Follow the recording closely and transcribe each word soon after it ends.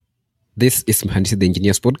This is Mhandisi, the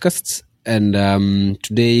Engineers Podcast, and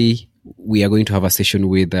today we are going to have a session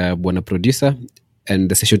with Buona Producer.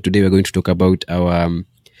 And the session today we're going to talk about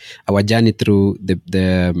our journey through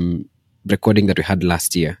the recording that we had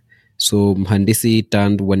last year. So Mhandisi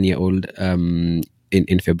turned 1 year old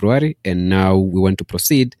in February, and now we want to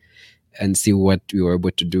proceed and see what we were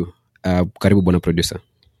able to do. Karibu Buona Producer.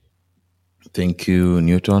 Thank you,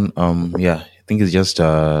 Newton. I think it's just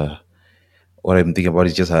what I'm thinking about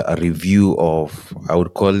is just a review of, I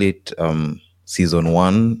would call it season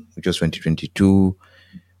 1, which was 2022.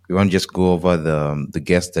 We want to just go over the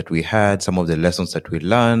guests that we had, some of the lessons that we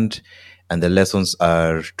learned, and the lessons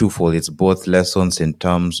are twofold. It's both lessons in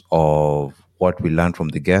terms of what we learned from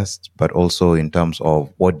the guests, but also in terms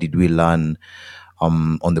of what did we learn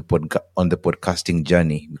on the podcasting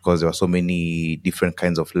journey, because there are so many different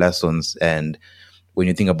kinds of lessons. And when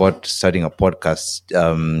you think about starting a podcast,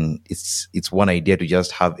 it's one idea to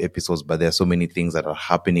just have episodes, but there are so many things that are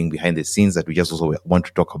happening behind the scenes that we just also want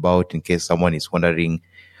to talk about, in case someone is wondering,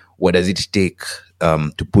 what does it take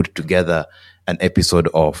to put together an episode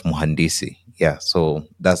of Mhandisi? Yeah, so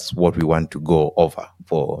that's what we want to go over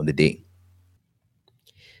for the day.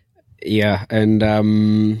 Yeah, and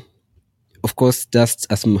of course, just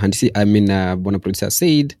as Mhandisi, Buona Producer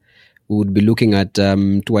said, we would be looking at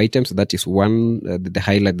 2 items. That is one, the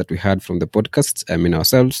highlight that we had from the podcast,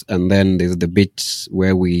 ourselves, and then there's the bit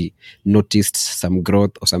where we noticed some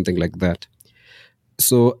growth or something like that.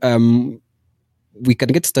 So we can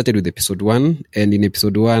get started with episode 1. And in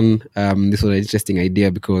episode 1, this was an interesting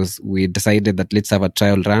idea because we decided that let's have a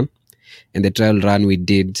trial run. And the trial run we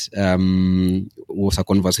did was a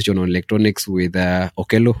conversation on electronics with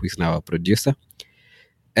Okello, who is now our producer.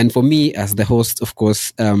 And for me, as the host, of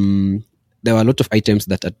course, there were a lot of items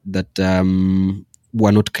that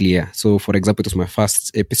were not clear. So, for example, it was my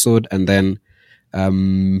first episode, and then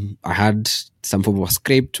I had some form of a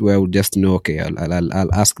script where I would just know, okay,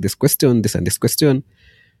 I'll ask this question, this and this question.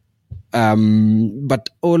 But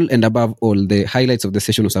all and above all, the highlights of the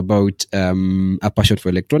session was about a passion for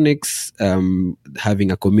electronics,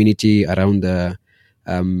 having a community around the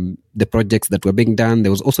projects that were being done.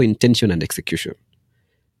 There was also intention and execution.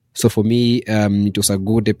 So for me, it was a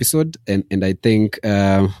good episode, and I think,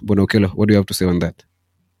 Buona Okello, what do you have to say on that?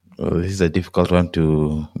 Well, this is a difficult one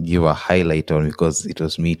to give a highlight on because it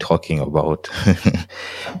was me talking about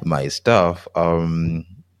my stuff. I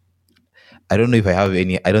don't know if I have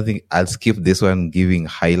any. I don't think I'll skip this one giving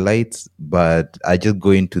highlights, but I just go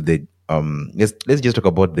into the let's just talk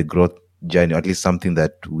about the growth journey, or at least something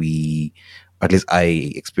that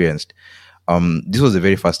I experienced. This was the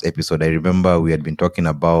very first episode. I remember we had been talking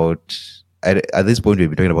about, at this point, we've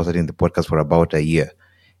been talking about starting the podcast for about a year.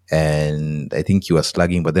 And I think you were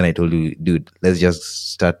slugging, but then I told you, dude, let's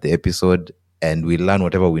just start the episode and we learn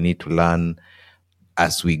whatever we need to learn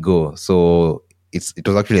as we go. So it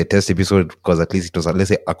was actually a test episode because at least it was, let's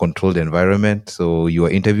say, a controlled environment. So you were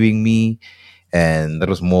interviewing me and that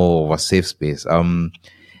was more of a safe space. The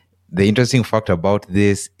interesting fact about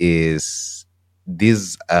this is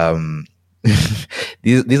these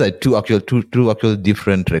these are two actual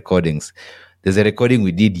different recordings. There's a recording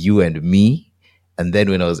we did, you and me. And then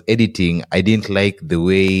when I was editing, I didn't like the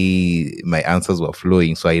way my answers were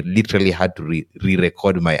flowing. So I literally had to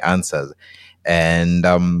re-record my answers. And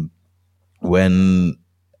when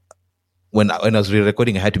I was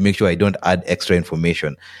re-recording, I had to make sure I don't add extra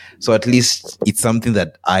information. So at least it's something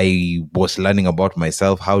that I was learning about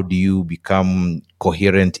myself. How do you become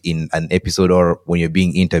coherent in an episode or when you're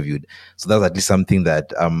being interviewed? So that's at least something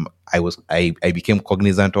that I became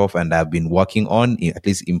cognizant of, and I've been working on, at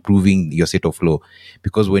least improving your state of flow.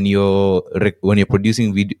 Because when you're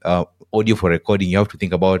producing audio for recording, you have to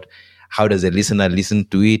think about how does a listener listen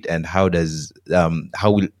to it, and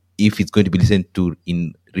if it's going to be listened to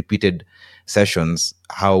in repeated sessions,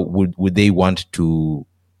 how would they want to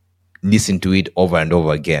listen to it over and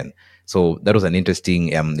over again? So that was an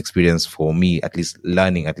interesting experience for me, at least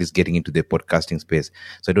getting into the podcasting space.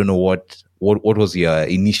 So I don't know what was your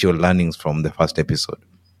initial learnings from the first episode?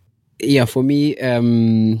 Yeah, for me,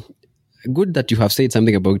 good that you have said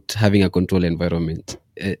something about having a control environment.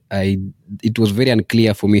 It was very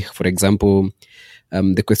unclear for me. For example,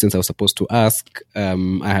 the questions I was supposed to ask, I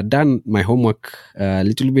had done my homework a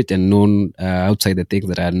little bit and known outside the things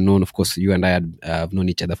that I had known. Of course, you and I have known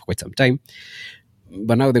each other for quite some time.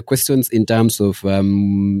 But now the questions in terms of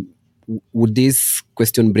would this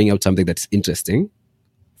question bring out something that's interesting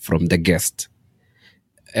from the guest?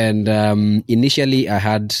 And initially I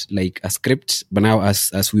had like a script, but now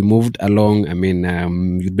as we moved along,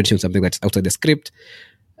 you mentioned something that's outside the script.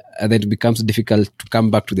 then it becomes difficult to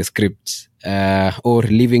come back to the script, or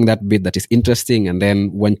leaving that bit that is interesting and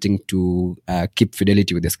then wanting to keep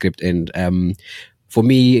fidelity with the script. And for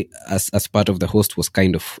me, as part of the host, was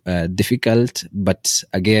kind of difficult. But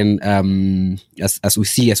again, as we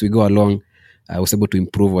see as we go along, I was able to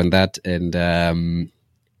improve on that. And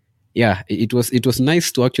yeah, it was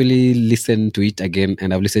nice to actually listen to it again.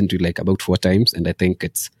 And I've listened to it like about 4 times, and I think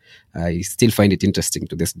I still find it interesting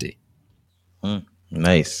to this day.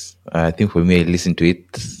 Nice. I think for me, I listen to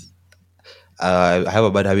it. I have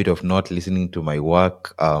a bad habit of not listening to my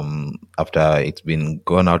work after it's been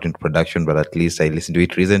gone out into production, but at least I listened to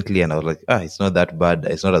it recently, and I was like, it's not that bad.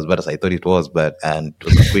 It's not as bad as I thought it was, and it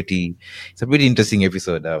was it's a pretty interesting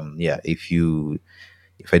episode.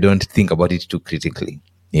 If I don't think about it too critically,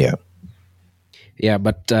 yeah. Yeah,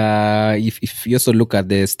 but if you also look at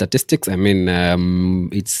the statistics, I mean,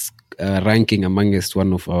 it's ranking amongst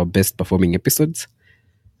one of our best performing episodes.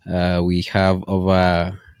 We have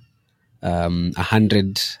over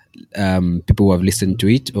 100 people who have listened to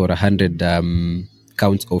it, or 100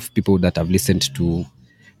 counts of people that have listened to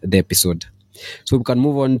the episode. So we can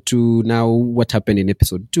move on to now what happened in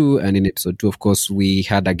episode 2. And in episode 2, of course, we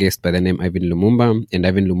had a guest by the name Ivan Lumumba, and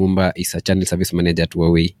Ivan Lumumba is a channel service manager at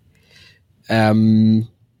Huawei.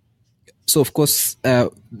 So of course,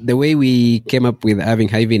 the way we came up with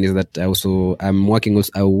having Ivan is that I was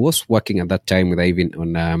working at that time with Ivan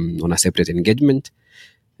on a separate engagement,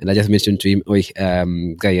 and I just mentioned to him,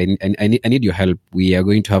 guy, I need your help. We are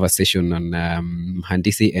going to have a session on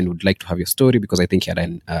Mhandisi, and would like to have your story because I think you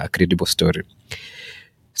had a credible story.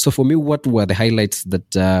 So for me, what were the highlights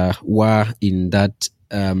that were in that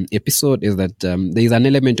episode is that there is an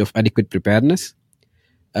element of adequate preparedness.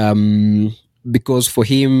 Because for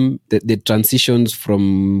him, the transitions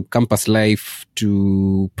from campus life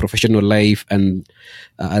to professional life and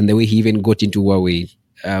the way he even got into Huawei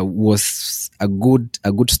was a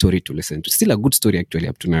good story to listen to. Still a good story actually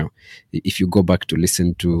up to now, if you go back to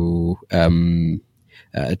listen to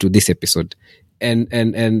this episode. And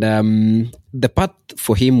the path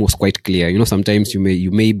for him was quite clear. You know, sometimes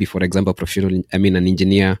you may be, for example, an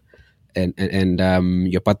engineer, and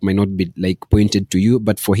your path might not be like pointed to you,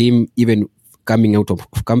 but for him, even coming out of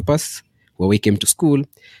campus, where he came to school,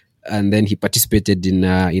 and then he participated in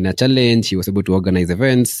a challenge. He was able to organize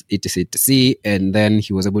events, etc., and then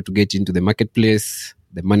he was able to get into the marketplace.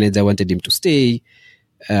 The manager wanted him to stay.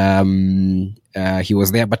 He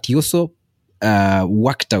was there, but he also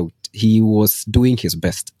worked out. He was doing his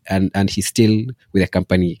best, and he's still with the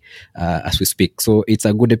company as we speak. So it's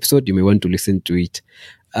a good episode. You may want to listen to it.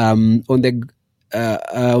 On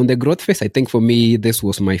the growth phase, I think for me, this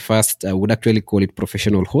was my first, I would actually call it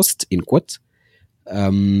professional host in quotes,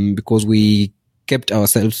 because we kept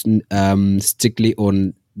ourselves strictly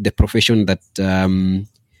on the profession that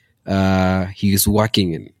he is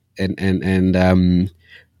working in. And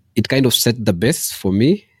it kind of set the base for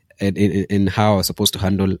me in how I was supposed to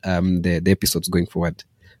handle the episodes going forward.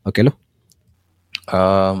 Okay, Lo?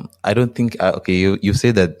 I don't think you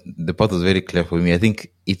say that the path was very clear for me. I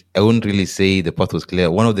think I wouldn't really say the path was clear.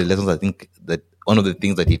 One of the lessons, I think, that one of the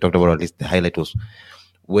things that he talked about, at least the highlight, was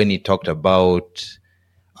when he talked about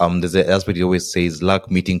there's an aspect he always says, lack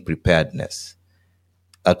meeting preparedness.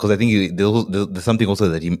 Because I think there's something also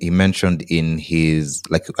that he mentioned in his,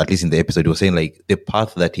 like, at least in the episode, he was saying like the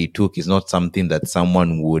path that he took is not something that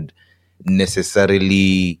someone would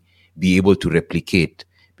necessarily be able to replicate,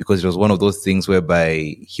 because it was one of those things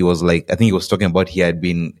whereby he was like, I think he was talking about he had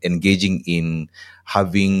been engaging in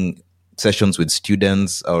having sessions with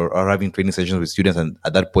students or having training sessions with students, and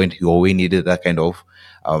at that point he always needed that kind of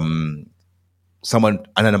someone,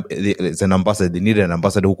 it's an ambassador. They needed an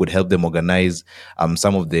ambassador who could help them organize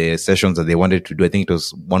some of the sessions that they wanted to do. I think it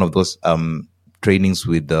was one of those trainings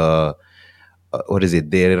with the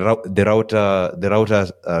the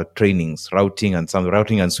router trainings, routing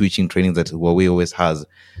and switching trainings that Huawei always has.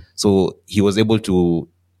 So he was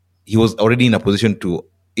already in a position to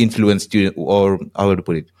influence students, or how to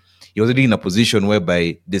put it, he was already in a position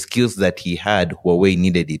whereby the skills that he had, Huawei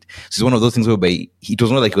needed it. So it's one of those things whereby it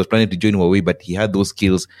was not like he was planning to join Huawei, but he had those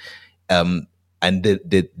skills. And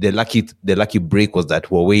the lucky break was that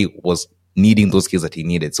Huawei was needing those skills that he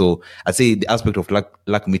needed. So I'd say the aspect of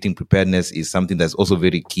lack meeting preparedness is something that's also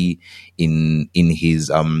very key in his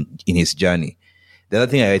journey. The other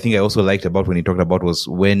thing I think I also liked about when he talked about was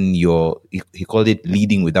when he called it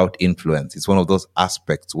leading without influence. It's one of those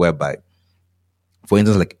aspects whereby, for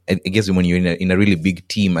instance, like I guess when you're in a really big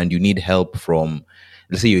team and you need help from,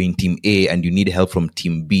 let's say you're in team A and you need help from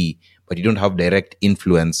team B, but you don't have direct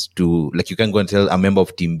influence to, like, you can go and tell a member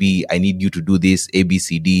of team B, I need you to do this A, B,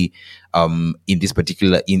 C, D, in this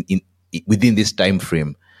particular, in within this time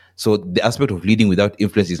frame. So the aspect of leading without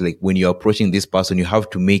influence is like when you're approaching this person, you have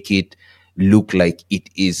to make it look like it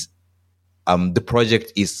is, the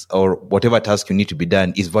project is, or whatever task you need to be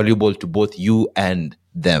done is valuable to both you and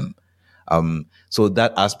them. So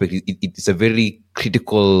that aspect, it's a very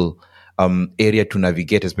critical area to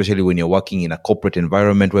navigate, especially when you're working in a corporate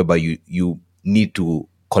environment whereby you need to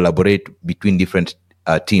collaborate between different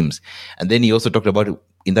teams. And then he also talked about,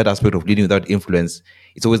 in that aspect of leading without influence,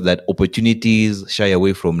 it's always that opportunities shy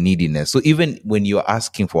away from neediness. So even when you're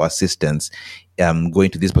asking for assistance,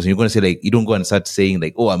 going to this person, you're going to say, like, you don't go and start saying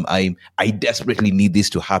like, oh, I desperately need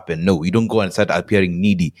this to happen. No, you don't go and start appearing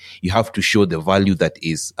needy. You have to show the value that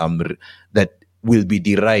is that will be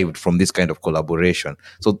derived from this kind of collaboration.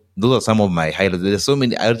 So those are some of my highlights. There's so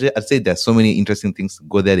many. I'd say there's so many interesting things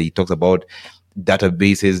go there. That he talks about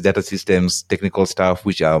databases, data systems, technical stuff,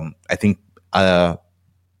 which I think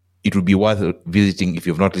it would be worth visiting if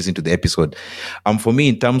you've not listened to the episode. For me,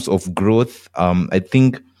 in terms of growth, I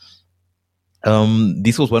think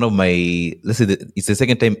this was one of my, let's say, it's the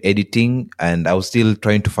second time editing, and I was still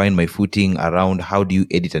trying to find my footing around how do you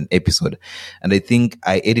edit an episode. And I think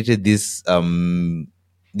I edited this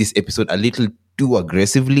this episode a little too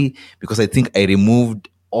aggressively, because I think I removed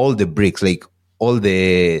all the breaks, like all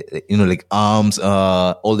the, like arms,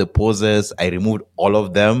 all the pauses. I removed all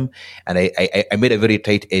of them, and I made a very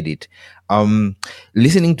tight edit.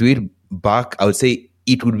 Listening to it back, I would say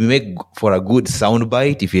it would make for a good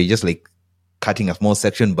soundbite if you're just like cutting a small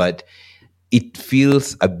section, but it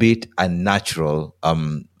feels a bit unnatural.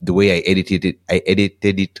 The way I edited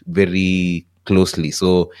it very closely.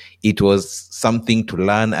 So it was something to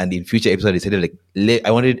learn. And in future episodes, I decided like,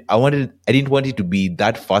 I didn't want it to be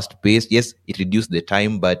that fast paced. Yes, it reduced the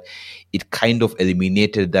time, but it kind of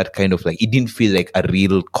eliminated that kind of like, it didn't feel like a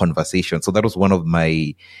real conversation. So that was one of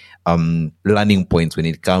my learning points when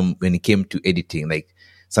it came to editing. Like,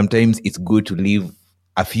 sometimes it's good to leave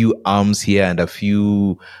a few arms here and a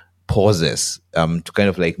few pauses to kind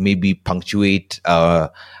of like maybe punctuate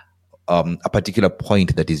a particular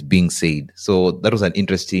point that is being said. So that was an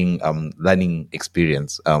interesting learning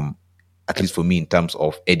experience, at least for me, in terms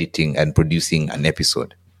of editing and producing an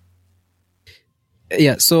episode.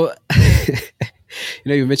 Yeah, so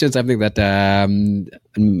you mentioned something that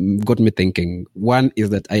got me thinking. One is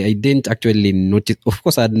that I didn't actually notice. Of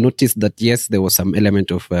course, I had noticed that yes, there was some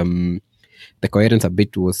element of the coherence a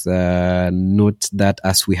bit was not that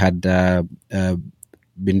as we had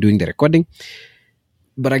been doing the recording.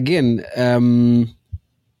 But again,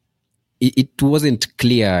 it wasn't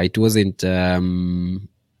clear. It wasn't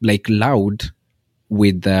like loud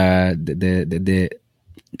with the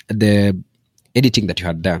editing that you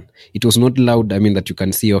had done. It was not loud. I mean, that you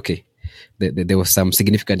can see, okay, there was some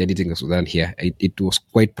significant editing that was done here. It was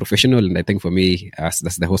quite professional. And I think for me, as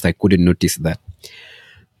the host, I couldn't notice that.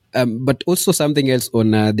 But also something else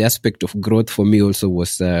on the aspect of growth for me also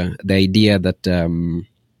was the idea that,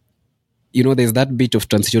 there's that bit of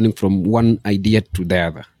transitioning from one idea to the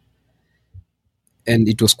other. And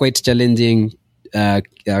it was quite challenging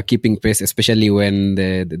keeping pace, especially when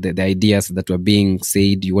the ideas that were being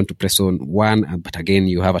said, you want to press on one, but again,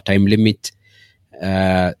 you have a time limit.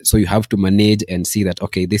 So you have to manage and see that,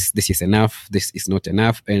 okay, this is enough, this is not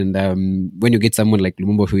enough. And when you get someone like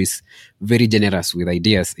Lumumba who is very generous with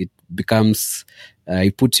ideas, it becomes,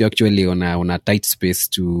 it puts you actually on a tight space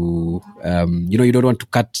to, you don't want to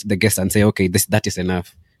cut the guest and say, okay, that is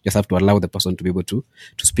enough. You just have to allow the person to be able to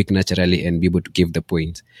speak naturally and be able to give the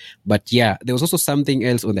point. But yeah, there was also something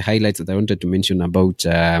else on the highlights that I wanted to mention about,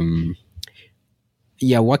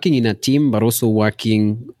 working in a team, but also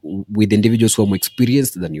working with individuals who are more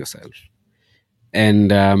experienced than yourself. And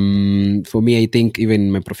for me, I think even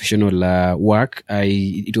in my professional work,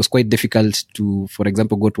 it was quite difficult to, for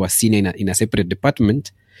example, go to a senior in a separate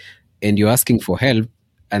department, and you're asking for help,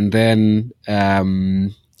 and then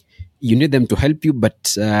you need them to help you, but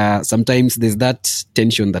sometimes there's that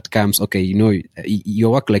tension that comes, okay,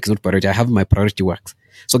 your work like is not priority. I have my priority works.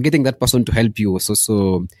 So getting that person to help you was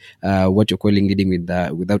also what you're calling leading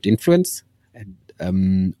without influence,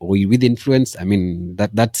 or with influence. I mean,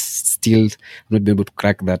 that's still not been able to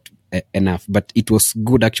crack that enough. But it was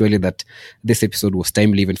good actually that this episode was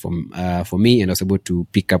timely even for me, and I was able to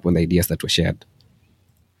pick up on the ideas that were shared.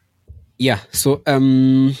 Yeah, so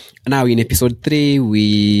now in episode 3,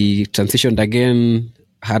 we transitioned again,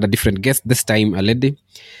 had a different guest, this time a lady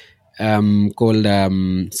called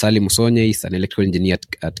Sally Musonye. He's an electrical engineer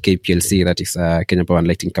at KPLC, that is Kenya Power and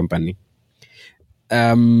Lighting Company.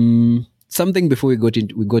 something before we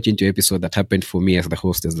got into episode that happened for me as the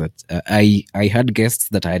host is that I had guests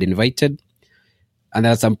that I had invited, and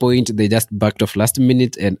at some point they just backed off last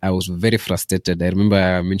minute, and I was very frustrated. I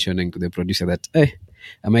remember mentioning to the producer that, hey,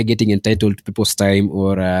 am I getting entitled to people's time,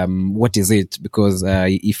 or what is it? Because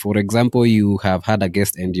if, for example, you have had a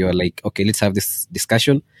guest and you're like, okay, let's have this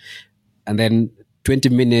discussion, and then 20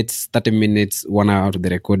 minutes, 30 minutes, 1 hour out of the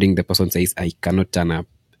recording, the person says, I cannot turn up.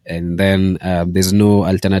 And then there's no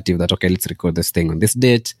alternative that, okay, let's record this thing on this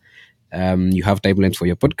date. You have timelines for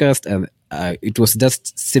your podcast. And it was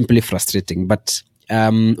just simply frustrating. But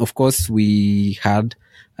of course, we had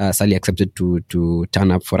Sally accepted to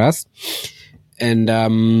turn up for us.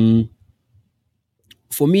 And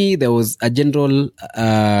for me, there was a general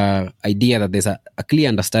idea that there's a clear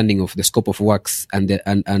understanding of the scope of works and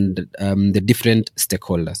the different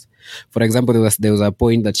stakeholders. For example, there was a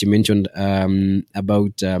point that she mentioned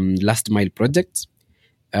about last mile projects,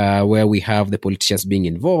 where we have the politicians being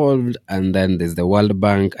involved, and then there's the World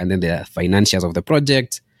Bank, and then the financials of the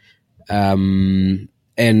project, and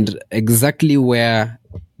exactly where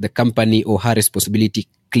the company or her responsibility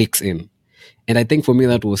clicks in. And I think for me,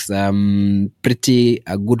 that was pretty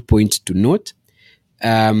a good point to note.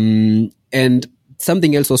 And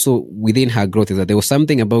something else also within her growth is that there was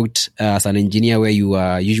something about as an engineer where you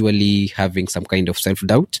are usually having some kind of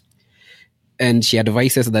self-doubt. And she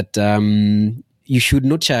advises that you should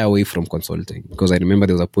not shy away from consulting. Because I remember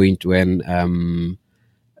there was a point when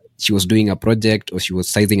she was doing a project or she was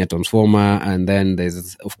sizing a transformer, and then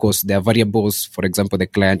there's, of course, there are variables. For example, the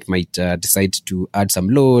client might decide to add some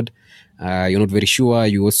load. You're not very sure.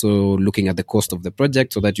 You're also looking at the cost of the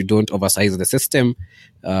project so that you don't oversize the system,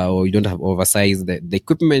 or you don't have oversize the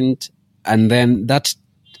equipment. And then that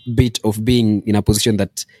bit of being in a position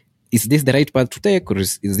that, is this the right path to take, or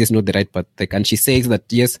is this not the right path to take? And she says that,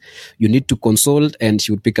 yes, you need to consult, and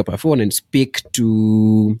she would pick up her phone and speak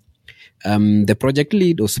to the project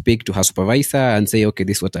lead or speak to her supervisor and say, okay,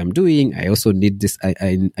 this is what I'm doing. I also need this.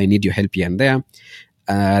 I need your help here and there.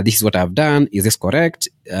 This is what I've done. Is this correct?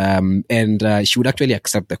 And she would actually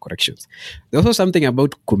accept the corrections. There's also something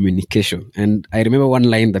about communication. And I remember one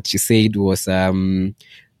line that she said was, the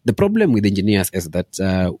problem with engineers is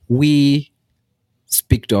that we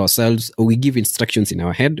speak to ourselves, or we give instructions in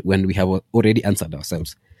our head when we have already answered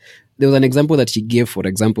ourselves. There was an example that she gave, for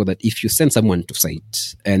example, that if you send someone to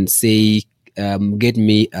site and say, get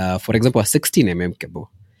me, for example, a 16 cable,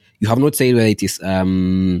 you have not said whether it is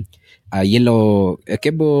a yellow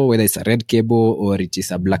cable, whether it's a red cable, or it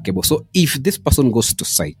is a black cable. So if this person goes to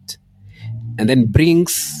site and then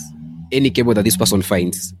brings any cable that this person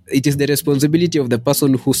finds, it is the responsibility of the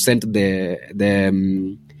person who sent the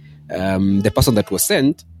person that was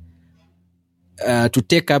sent to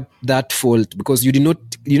take up that fault, because you did not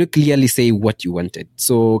clearly say what you wanted.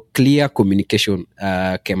 So clear communication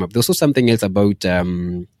came up. There's also something else about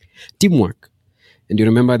teamwork. And you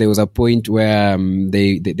remember there was a point where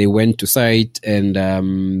they went to site and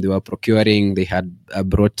they were procuring. They had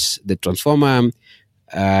brought the transformer,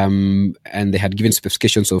 and they had given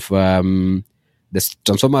specifications of the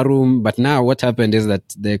transformer room. But now what happened is that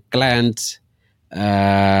the client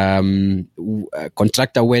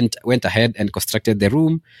contractor went ahead and constructed the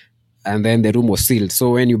room, and then the room was sealed.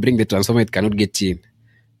 So when you bring the transformer, it cannot get in.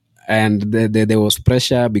 And there was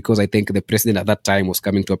pressure because I think the president at that time was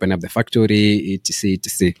coming to open up the factory, etc.,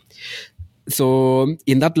 etc. So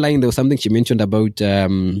in that line, there was something she mentioned about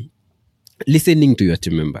listening to your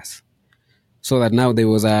team members. So that now there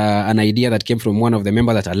was an idea that came from one of the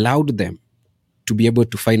members that allowed them to be able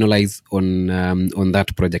to finalize on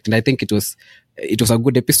that project. And I think it was a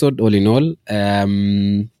good episode all in all.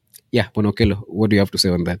 Bonokelo, what do you have to say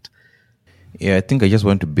on that? Yeah, I think I just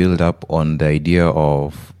want to build up on the idea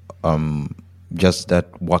of just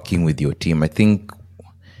that working with your team. I think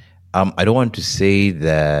I don't want to say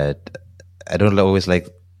that I don't always like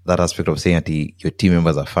that aspect of saying that your team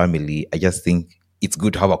members are family. I just think it's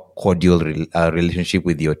good to have a cordial relationship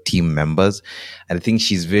with your team members. And I think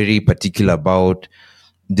she's very particular about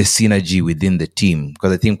the synergy within the team,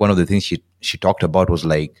 because I think one of the things she talked about was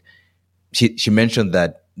like, she mentioned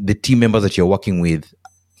that the team members that you're working with,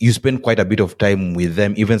 you spend quite a bit of time with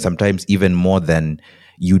them, even sometimes even more than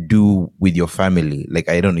you do with your family. Like,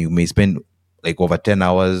 I don't know, you may spend like over 10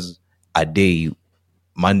 hours a day,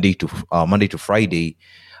 Monday to Friday,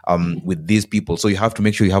 with these people. So you have to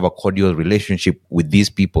make sure you have a cordial relationship with these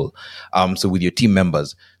people. So with your team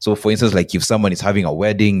members. So for instance, like if someone is having a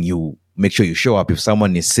wedding, you make sure you show up. If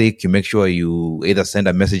someone is sick, you make sure you either send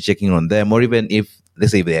a message checking on them, or even if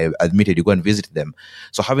let's say if they are admitted, you go and visit them.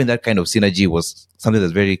 So having that kind of synergy was something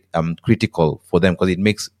that's very critical for them, because it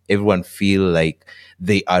makes everyone feel like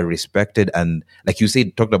they are respected. And like you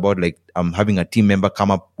said, talked about like having a team member come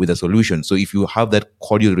up with a solution. So if you have that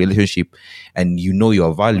cordial relationship and you know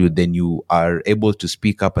you're valued, then you are able to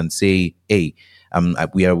speak up and say, hey,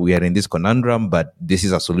 we are in this conundrum, but this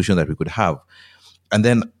is a solution that we could have. And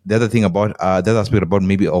then the other thing about the other aspect about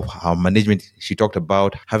maybe of how management, she talked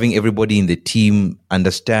about having everybody in the team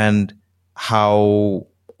understand how,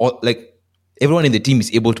 like, everyone in the team is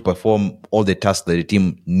able to perform all the tasks that the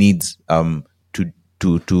team needs to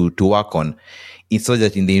work on. It's so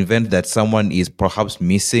that in the event that someone is perhaps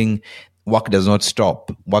missing, work does not stop.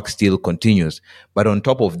 Work still continues. But on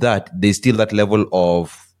top of that, there's still that level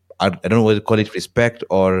of, I don't know what to call it, respect,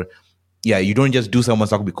 or yeah, you don't just do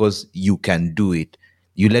someone's work because you can do it.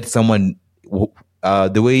 You let someone,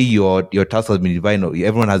 the way your task has been divided,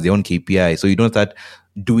 everyone has their own KPI. So you don't start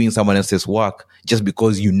doing someone else's work just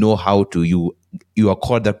because you know how to. You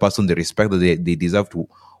accord that person the respect that they deserve to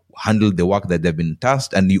handle the work that they've been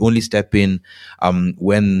tasked, and you only step in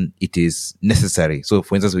when it is necessary. So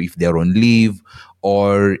for instance, if they're on leave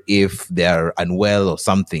or if they're unwell or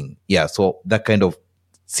something. Yeah, so that kind of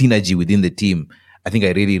synergy within the team, I think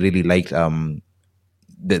I really, really liked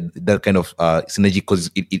that kind of synergy,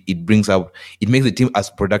 because it brings out, it makes the team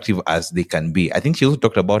as productive as they can be. I think she also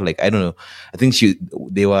talked about, like, I don't know, I think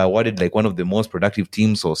they were awarded like one of the most productive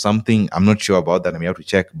teams or something. I'm not sure about that. I may have to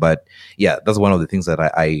check. But yeah, that's one of the things that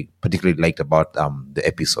I particularly liked about the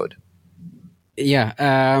episode. Yeah.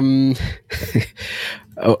 On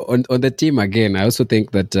the team again, I also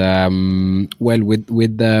think that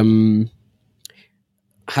with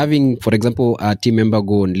having, for example, a team member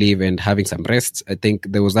go on leave and having some rest, I think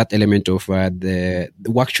there was that element of the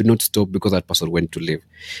work should not stop because that person went to leave,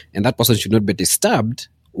 and that person should not be disturbed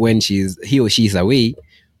when he or she is away.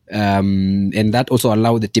 And that also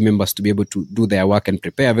allow the team members to be able to do their work and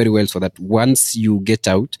prepare very well, so that once you get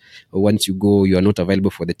out or once you go, you are not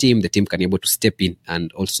available for the team can be able to step in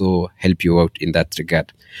and also help you out in that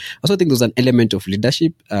regard. I also think there's an element of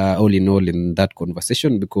leadership, all in all, in that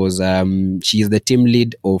conversation, because she is the team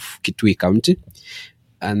lead of Kitui County.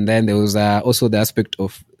 And then there was also the aspect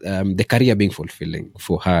of the career being fulfilling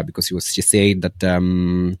for her, because she said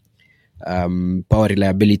that power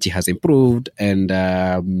reliability has improved, and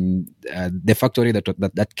the factory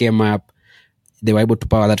that came up, they were able to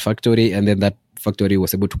power that factory, and then that factory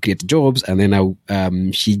was able to create jobs. And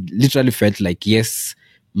then she literally felt like, yes,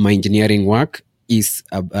 my engineering work is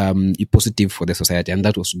positive for the society, and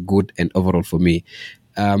that was good and overall for me.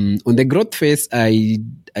 On the growth phase,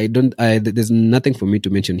 there's nothing for me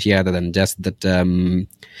to mention here other than just that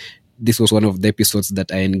this was one of the episodes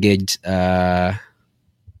that I engaged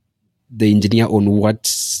the engineer on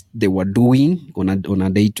what they were doing on a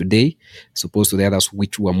day-to-day, as opposed to the others,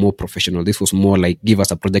 which were more professional. This was more like, give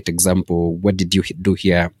us a project example. What did you do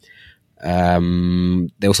here? There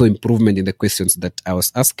was also improvement in the questions that I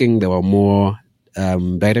was asking. They were more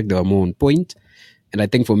direct. They were more on point. And I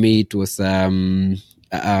think for me, it was a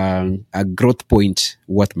growth point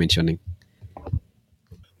worth mentioning.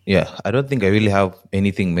 Yeah, I don't think I really have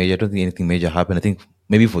anything major. I don't think anything major happened. I think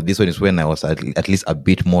maybe for this one is when I was at least a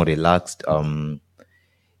bit more relaxed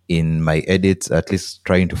in my edits, at least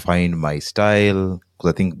trying to find my style.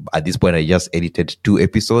 Because I think at this point I just edited 2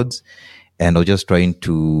 episodes, and I was just trying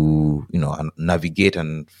to, navigate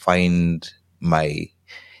and find my,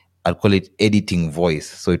 I'll call it, editing voice.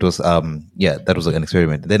 So it was, that was an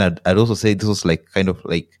experiment. Then I'd also say this was like kind of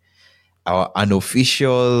like our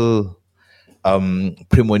unofficial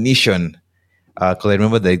premonition, because I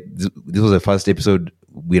remember that this was the first episode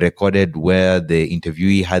we recorded where the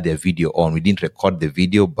interviewee had their video on. We didn't record the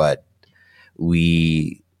video, but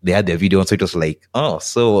they had their video on, so it was like, oh,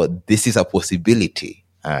 so this is a possibility.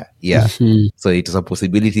 So it is a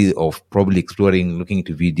possibility of probably exploring looking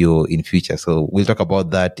into video in future. So we'll talk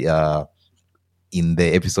about that in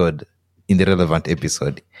the relevant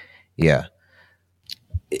episode.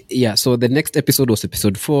 So the next episode was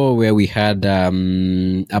episode 4, where we had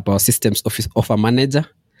our systems of a manager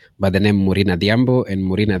by the name Morina Diambo, and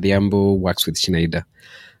Morina Diambo works with Schneider.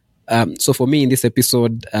 So for me in this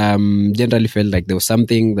episode, generally felt like there was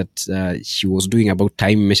something that she was doing about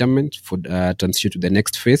time measurement for transition to the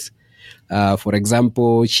next phase. For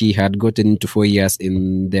example, she had gotten into 4 years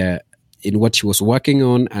in what she was working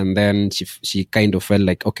on, and then she kind of felt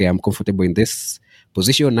like, okay, I'm comfortable in this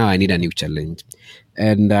position, now I need a new challenge.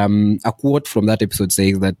 And a quote from that episode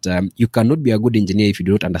says that you cannot be a good engineer if you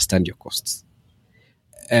do not understand your costs.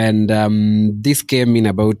 And this came in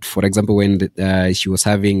about, for example, when she was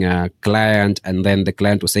having a client, and then the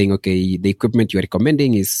client was saying, okay, the equipment you're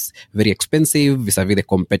recommending is very expensive vis-a-vis the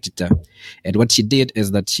competitor. And what she did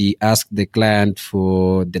is that she asked the client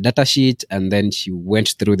for the data sheet, and then she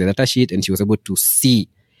went through the data sheet, and she was able to see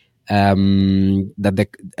that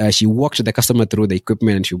she walked the customer through the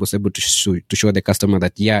equipment, and she was able to show the customer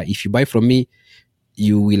that, yeah, if you buy from me,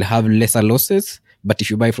 you will have lesser losses, but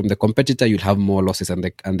if you buy from the competitor, you'll have more losses, and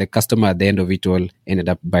the customer at the end of it all ended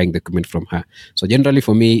up buying the equipment from her. So generally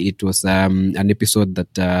for me, it was an episode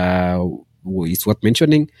that is worth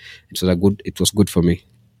mentioning. It was good for me.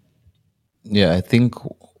 Yeah, I think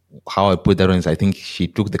how I put that on is I think she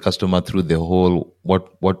took the customer through the whole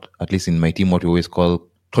what at least in my team what we always call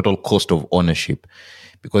total cost of ownership,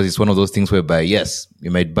 because it's one of those things whereby yes,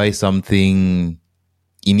 you might buy something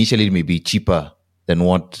initially it may be cheaper than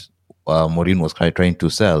what Maureen was trying to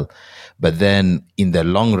sell, but then in the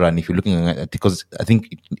long run, if you're looking at it, because I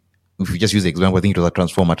think if you just use the example, I think it was a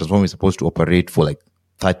transformer. Transformer is supposed to operate for like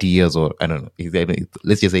 30 years or I don't know,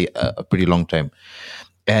 let's just say a pretty long time.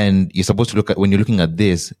 And you're supposed to look at, when you're looking at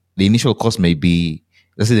this, the initial cost may be,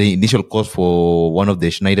 let's say the initial cost for one of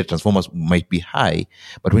the Schneider transformers might be high,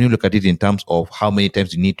 but when you look at it in terms of how many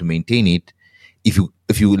times you need to maintain it, if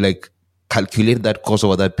you like calculate that cost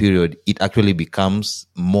over that period, it actually becomes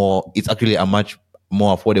more, it's actually a much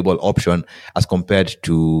more affordable option as compared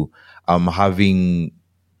to having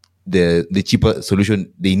the cheaper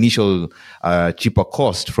solution, the initial cheaper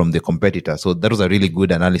cost from the competitor. So that was a really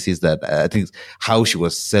good analysis that I think how she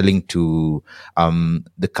was selling to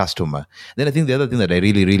the customer. Then I think the other thing that I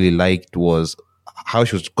really, really liked was how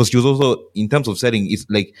she was, because she was also, in terms of selling, it's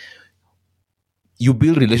like you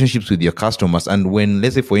build relationships with your customers. And when,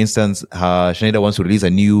 let's say, for instance, Schneider wants to release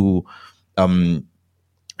a new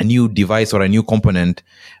device or a new component,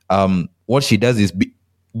 what she does is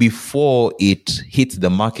before it hits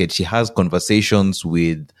the market, she has conversations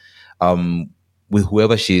with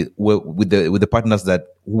whoever with the partners that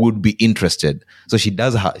would be interested. So she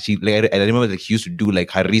does I remember that she used to do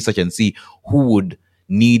like her research and see who would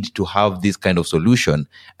need to have this kind of solution,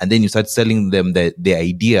 and then you start selling them the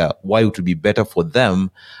idea why it would be better for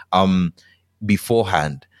them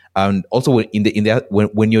beforehand. And also when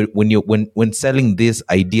selling this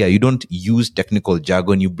idea, you don't use technical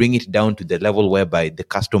jargon. You bring it down to the level whereby the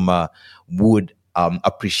customer would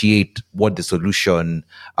appreciate what the solution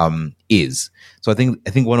is. So I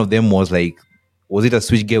think one of them was like, was it a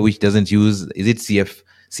switchgear which doesn't use, is it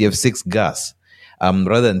CF6 gas?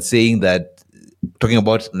 Rather than saying that, talking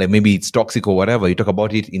about like maybe it's toxic or whatever, you talk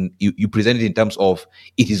about it you present it in terms of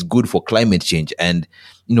it is good for climate change. And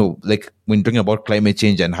like when you're talking about climate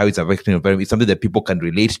change and how it's affecting the environment, it's something that people can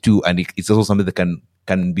relate to, and it's also something that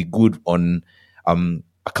can be good on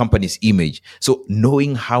a company's image. So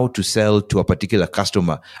knowing how to sell to a particular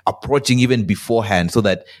customer, approaching even beforehand so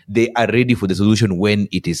that they are ready for the solution when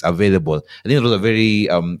it is available, I think it was a very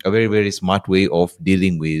very smart way of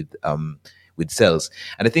dealing with sales.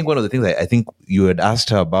 And I think one of the things I think you had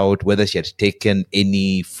asked her about whether she had taken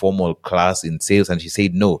any formal class in sales, and she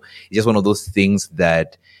said no. It's just one of those things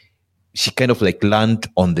that she kind of like learned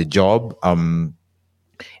on the job. And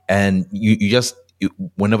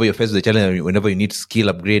whenever you're faced with a challenge, whenever you need skill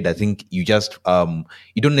upgrade, I think you just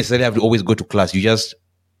you don't necessarily have to always go to class.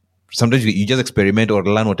 Sometimes you just experiment or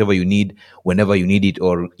learn whatever you need whenever you need it,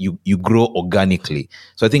 or you grow organically.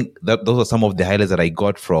 So I think that those are some of the highlights that I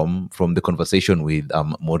got from the conversation with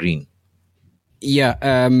Maureen. Yeah.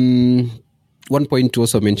 One point to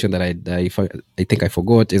also mention that I think I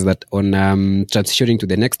forgot is that on transitioning to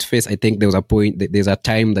the next phase, I think there's a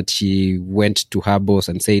time that she went to her boss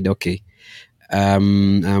and said, okay, I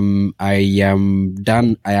am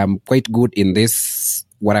done. I am quite good in this,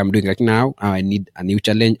 what I'm doing right now. I need a new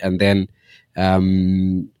challenge. And then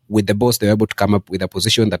with the boss, they were able to come up with a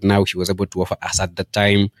position that now she was able to offer us at the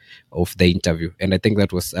time of the interview. And I think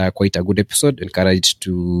that was quite a good episode. Encouraged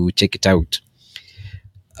to check it out.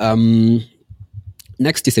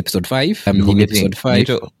 Next is episode 5. In episode 5,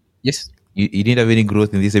 yes, you didn't have any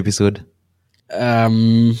growth in this episode.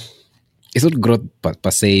 It's not growth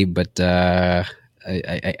per se, but I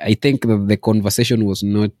think that the conversation was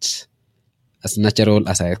not as natural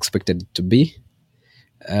as I expected it to be.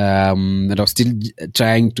 And I was still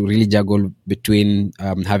trying to really juggle between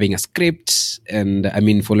having a script and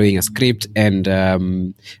following a script, and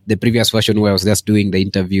the previous version where I was just doing the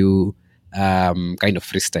interview kind of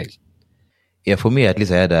freestyle. Yeah, for me at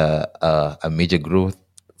least, I had a major growth,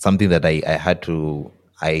 something that I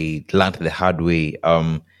learned the hard way.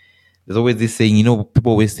 There's always this saying,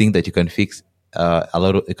 people always think that you can fix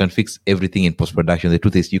you can fix everything in post production. The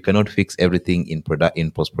truth is, you cannot fix everything in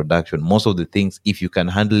post production. Most of the things, if you can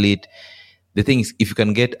handle it, the thing is, if you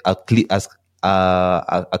can get a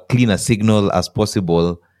cleaner signal as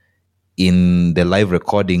possible in the live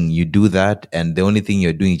recording, you do that, and the only thing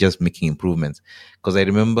you're doing is just making improvements. Because I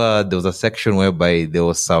remember there was a section whereby there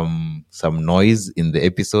was some noise in the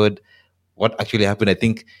episode. What actually happened, I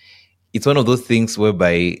think it's one of those things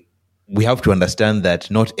whereby we have to understand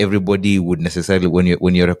that not everybody would necessarily, when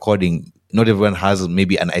you're recording, not everyone has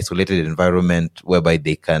maybe an isolated environment whereby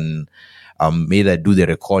they can either do the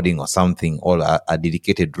recording or something, or a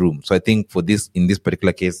dedicated room. So I think in this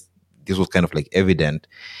particular case, this was kind of like evident.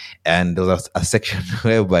 And there was a section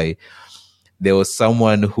whereby there was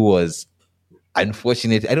someone who was,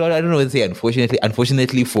 unfortunately, I don't know what to say,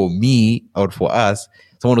 unfortunately for me or for us,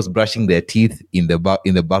 someone was brushing their teeth in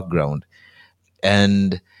the background.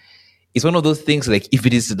 And it's one of those things, like, if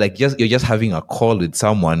it is like you're just having a call with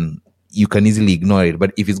someone, you can easily ignore it.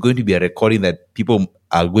 But if it's going to be a recording that people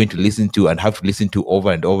are going to listen to and have to listen to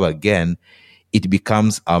over and over again, it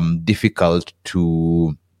becomes difficult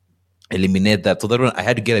to eliminate that. So that one, I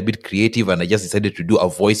had to get a bit creative, and I just decided to do a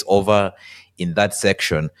voiceover in that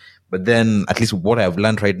section. But then, at least what I've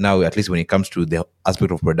learned right now, at least when it comes to the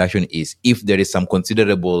aspect of production, is if there is some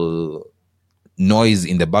considerable noise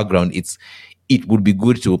in the background, it would be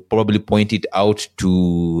good to probably point it out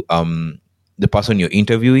to the person you're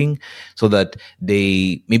interviewing, so that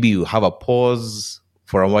maybe you have a pause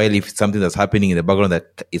for a while. If it's something that's happening in the background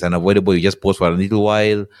that is unavoidable, you just pause for a little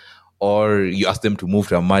while, or you ask them to move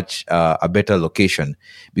to a better location.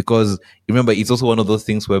 Because remember, it's also one of those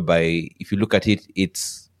things whereby, if you look at it,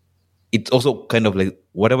 it's also kind of like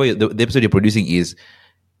whatever the episode you're producing is,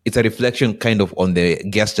 it's a reflection kind of on the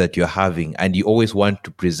guest that you're having, and you always want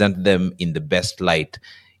to present them in the best light.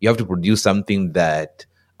 You have to produce something that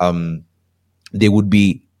they would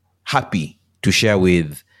be happy to share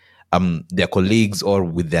with their colleagues or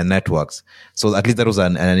with their networks. So at least that was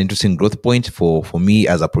an interesting growth point for me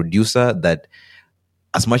as a producer, that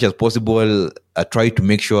as much as possible, try to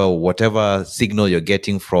make sure whatever signal you're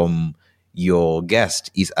getting from your guest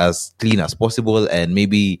is as clean as possible, and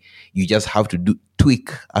maybe you just have to tweak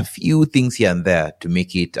a few things here and there to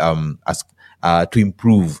make it to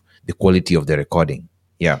improve the quality of the recording.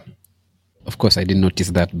 Yeah. Of course, I didn't notice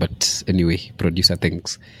that, but anyway, producer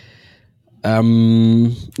thinks.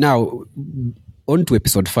 Now, on to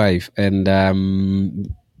episode 5. And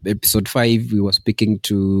episode 5, we were speaking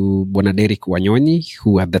to Bonaderic Wanyoni,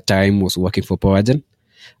 who at the time was working for PowerGen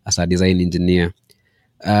as a design engineer.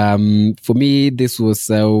 For me, this was,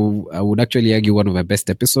 I would actually argue, one of my best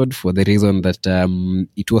episodes, for the reason that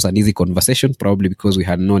it was an easy conversation, probably because we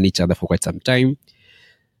had known each other for quite some time.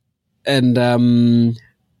 And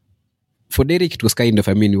for Derek, it was kind of,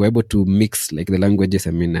 we were able to mix like the languages.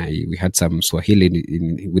 We had some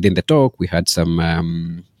Swahili within the talk. We had some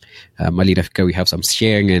Mali Rafika. We have some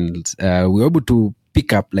sharing, and we were able to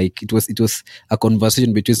pick up, like, it was a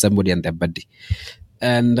conversation between somebody and their buddy.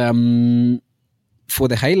 And for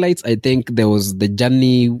the highlights, I think there was the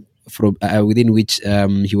journey from within which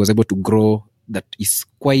he was able to grow. That is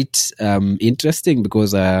quite interesting,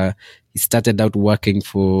 because he started out working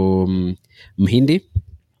for Mhandisi.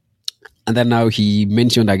 And then now he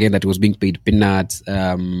mentioned again that he was being paid peanuts.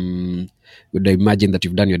 Would I imagine that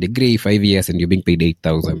you've done your degree 5 years and you're being paid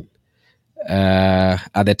 8,000?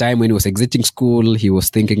 At the time when he was exiting school, he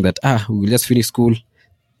was thinking that we'll just finish school.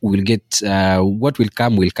 We'll get what will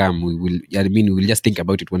come will come. We'll just think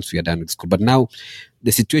about it once we are done with school. But now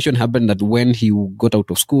the situation happened that when he got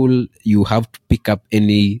out of school, you have to pick up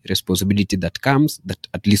any responsibility that comes that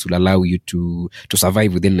at least will allow you to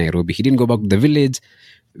survive within Nairobi. He didn't go back to the village,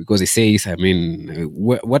 because he says,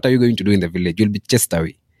 what are you going to do in the village? You'll be chased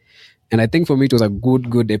away. And I think for me, it was a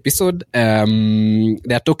good episode. There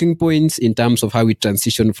are talking points in terms of how he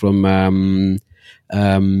transitioned from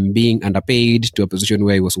being underpaid to a position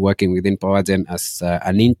where he was working within PowerGen as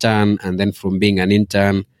an intern, and then from being an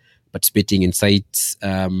intern, participating in sites,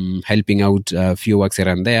 helping out a few works here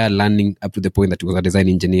and there, learning up to the point that he was a design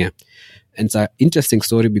engineer. And it's an interesting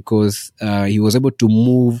story, because he was able to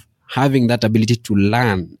move, having that ability to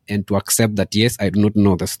learn and to accept that, yes, I do not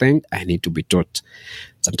know this thing, I need to be taught.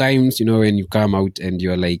 Sometimes, when you come out and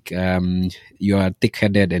you're like, you are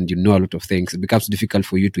thick-headed and you know a lot of things, it becomes difficult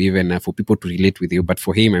for you to even, for people to relate with you. But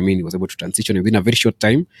for him, he was able to transition within a very short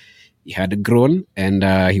time. He had grown,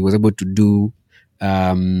 and he was able to do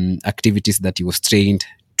activities that he was trained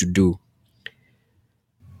to do.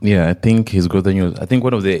 Yeah, I think his growth. I think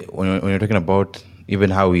one of the, when you're talking about even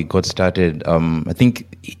how he got started, I think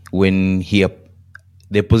when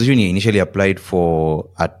the position he initially applied for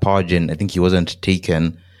at Powergen, I think he wasn't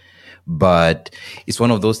taken. But it's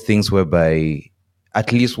one of those things whereby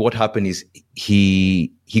at least what happened is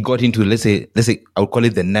he got into, let's say I would call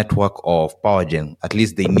it the network of Powergen. At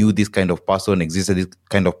least they knew this kind of person existed, this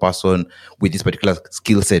kind of person with this particular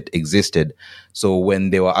skill set existed. So when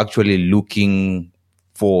they were actually looking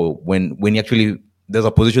for, when he actually, there's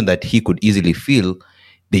a position that he could easily fill,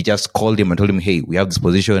 they just called him and told him, hey, we have this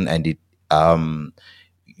position and it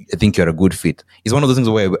I think you're a good fit. It's one of those things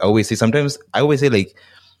where I always say like,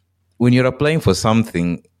 when you're applying for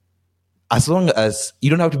something, as long as you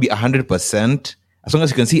don't have to be 100%, as long as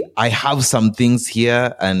you can see, I have some things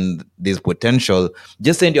here and there's potential,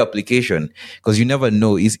 just send your application, because you never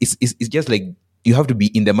know. It's just like, you have to be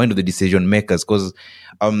in the mind of the decision makers, because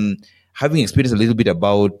having experienced a little bit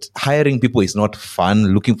about hiring people is not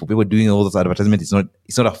fun. Looking for people, doing all those advertisements,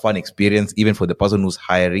 it's not a fun experience, even for the person who's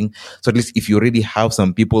hiring. So at least if you already have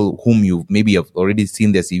some people whom you maybe have already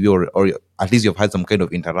seen their CV, or at least you've had some kind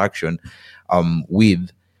of interaction with,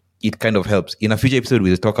 it kind of helps. In a future episode,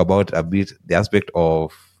 we'll talk about a bit the aspect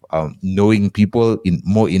of knowing people in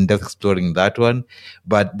more in-depth, exploring that one.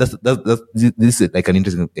 But this is like an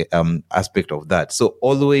interesting aspect of that. So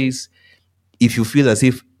always, if you feel as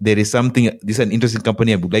if there is something, this is an interesting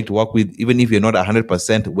company I would like to work with, even if you're not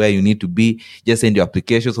 100% where you need to be, just send your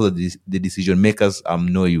application so that the decision makers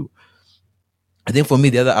know you. I think for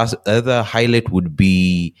me, the other highlight would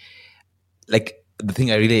be, like, the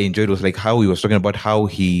thing I really enjoyed was like how he was talking about how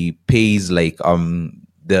he pays like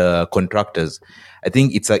the contractors. I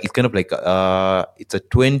think it's kind of like it's a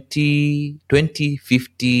 20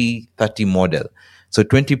 50 30 model. So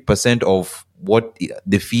 20% of what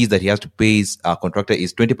the fees that he has to pay his contractor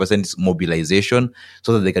is 20% is mobilization,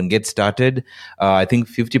 so that they can get started. I think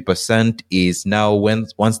 50% is now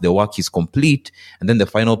once the work is complete, and then the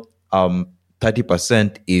final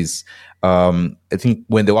 30% is I think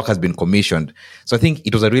when the work has been commissioned. So I think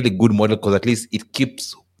it was a really good model, because at least it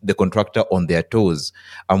keeps the contractor on their toes.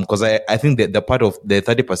 Because I think that the part of the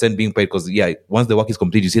 30% being paid, because once the work is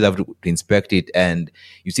complete, you still have to inspect it, and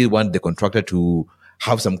you still want the contractor to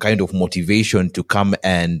have some kind of motivation to come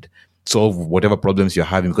and solve whatever problems you're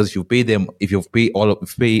having. Because if you pay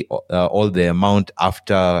all the amount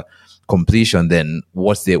after completion, then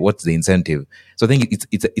what's the incentive? So I think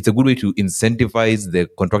it's a good way to incentivize the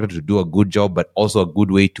contractor to do a good job, but also a good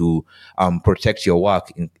way to protect your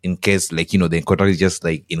work in case, like, the contractor is just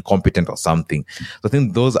like incompetent or something. So I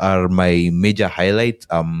think those are my major highlights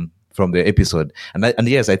from the episode. And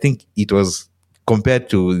yes, I think it was, compared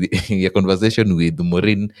to your conversation with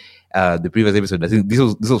Maureen, the previous episode, I think this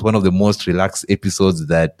was one of the most relaxed episodes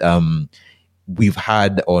that we've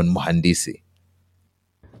had on Mhandisi.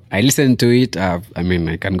 I listened to it. I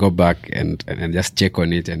can go back and just check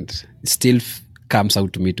on it, and it still comes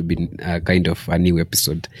out to me to be kind of a new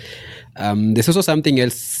episode. There's also something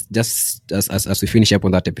else, just as we finish up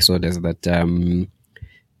on that episode, is that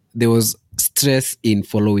there was stress in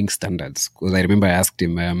following standards. Because I remember I asked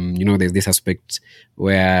him, there's this aspect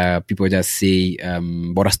where people just say,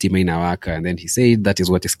 bora stima inawaka, and then he said that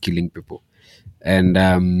is what is killing people.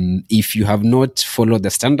 And if you have not followed the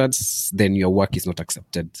standards, then your work is not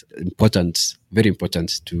accepted. Important, very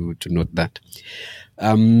important to note that.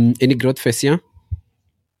 Any growth phase here?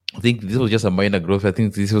 I think this was just a minor growth. I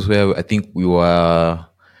think this was where I think we were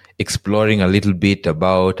exploring a little bit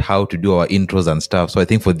about how to do our intros and stuff. So I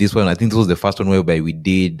think for this one, I think this was the first one whereby we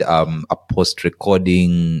did a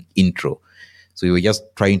post-recording intro. So we were just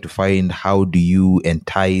trying to find how do you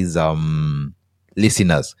entice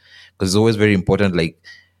listeners, because it's always very important, like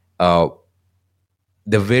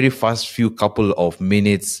the very first few couple of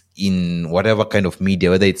minutes in whatever kind of media,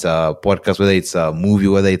 whether it's a podcast, whether it's a movie,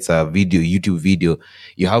 whether it's a video, YouTube video,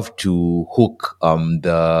 you have to hook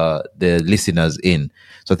the listeners in.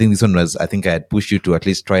 So I think this one was, I think I had pushed you to at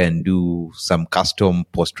least try and do some custom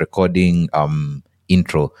post-recording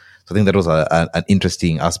intro. So I think that was an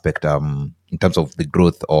interesting aspect in terms of the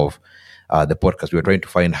growth of the podcast. We were trying to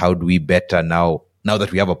find how do we better now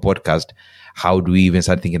that we have a podcast, how do we even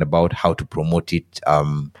start thinking about how to promote it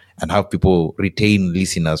and have people retain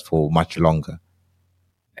listeners for much longer?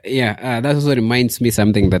 Yeah, that also reminds me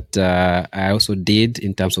something that I also did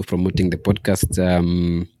in terms of promoting the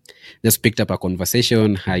podcast. Just picked up a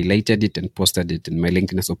conversation, highlighted it, and posted it in my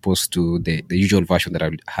LinkedIn, as opposed to the usual version that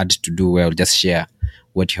I had to do, where I'll just share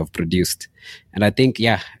what you have produced. And I think,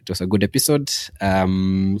 it was a good episode.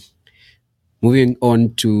 Moving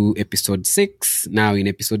on to episode 6. Now, in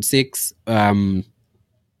episode 6, we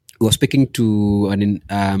were speaking to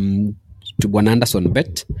Bwana Anderson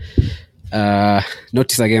Bet. Uh,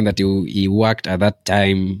 Notice again that he worked at that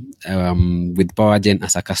time with PowerGen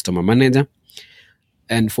as a customer manager.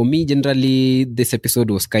 And for me, generally, this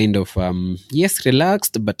episode was kind of, yes,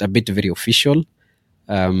 relaxed, but a bit very official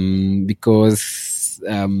because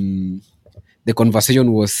the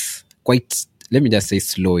conversation was quite, let me just say,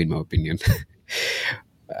 slow, in my opinion.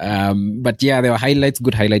 But yeah, there were highlights,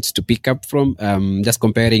 good highlights to pick up from. Just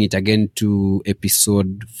comparing it again to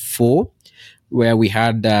episode 4, where we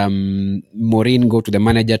had Maureen go to the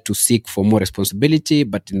manager to seek for more responsibility.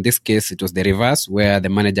 But in this case, it was the reverse, where the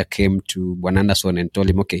manager came to Juan Anderson and told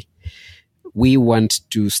him, okay, we want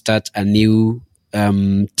to start a new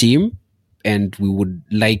team and we would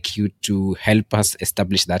like you to help us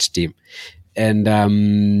establish that team. And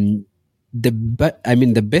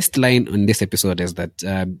the best line on this episode is that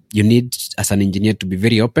you need, as an engineer, to be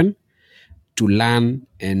very open, to learn,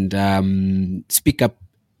 and speak up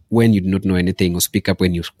when you do not know anything, or speak up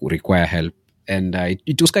when you require help. And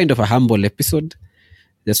it was kind of a humble episode.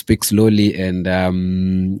 Just speak slowly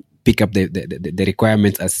and pick up the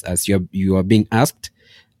requirements as you are being asked,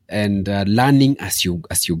 and learning as you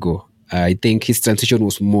go. I think his transition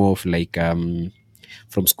was more of like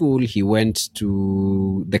from school, he went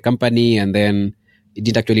to the company, and then he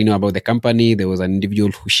didn't actually know about the company. There was an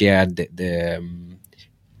individual who shared the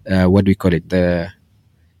what do we call it, the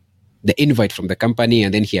invite from the company,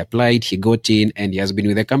 and then he applied, he got in, and he has been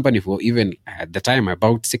with the company for even at the time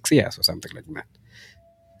about 6 years or something like that.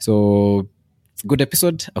 So good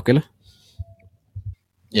episode. Okay.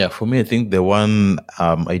 Yeah, for me, I think the one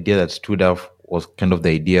idea that stood out was kind of the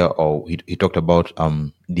idea of he talked about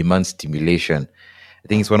demand stimulation. I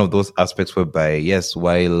think it's one of those aspects whereby, yes,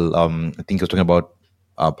 while I think he was talking about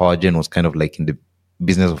PowerGen was kind of like in the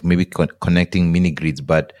business of maybe connecting mini grids,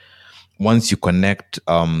 but once you connect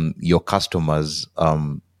your customers,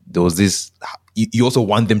 there was this, you also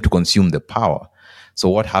want them to consume the power. So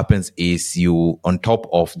what happens is you, on top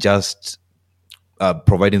of just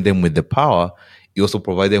providing them with the power, you also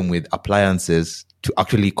provide them with appliances to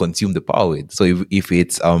actually consume the power with. So if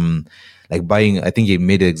it's like buying, I think he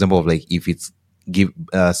made an example of like if it's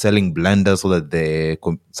selling blenders so that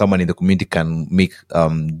someone in the community can make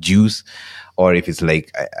juice, or if it's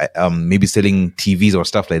like maybe selling TVs or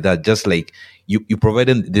stuff like that. Just like you provide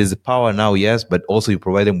them, there's power now, yes, but also you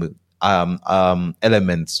provide them with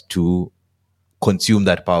elements to consume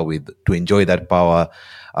that power with, to enjoy that power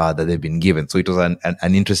that they've been given. So it was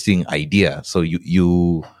an interesting idea. So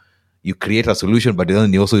you create a solution, but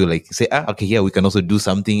then you also like say, okay, yeah, we can also do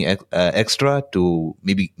something extra to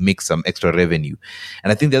maybe make some extra revenue.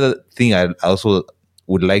 And I think the other thing I also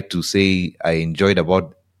would like to say I enjoyed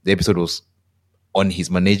about the episode was on his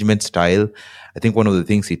management style. I think one of the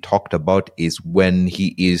things he talked about is when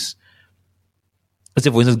he is, let's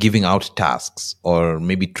say, for instance, giving out tasks or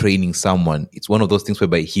maybe training someone. It's one of those things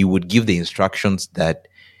whereby he would give the instructions that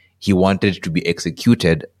he wanted to be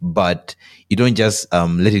executed, but you don't just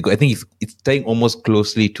let it go. I think it's tying almost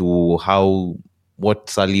closely to what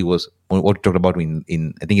Sally was, what we talked about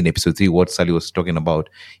in I think in episode 3, what Sally was talking about.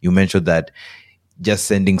 You mentioned that just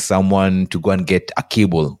sending someone to go and get a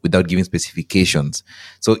cable without giving specifications.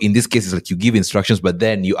 So in this case, it's like you give instructions, but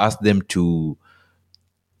then you ask them to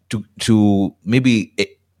maybe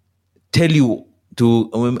tell you,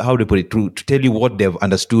 to how do you put it, to tell you what they've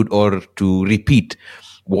understood, or to repeat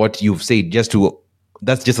what you've said,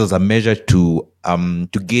 that's just as a measure to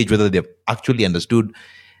gauge whether they've actually understood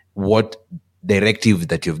what directive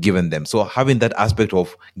that you've given them. So having that aspect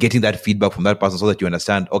of getting that feedback from that person so that you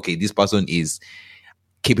understand, okay, this person is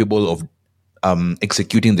capable of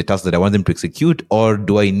executing the task that I want them to execute, or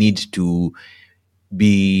do I need to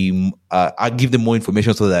I give them more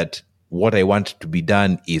information so that what I want to be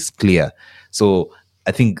done is clear. So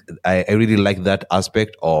I think I really like that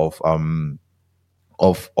aspect of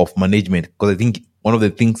management, because I think one of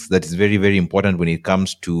the things that is very, very important when it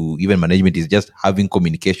comes to even management is just having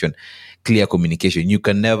communication, clear communication. You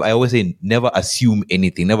can never, I always say, never assume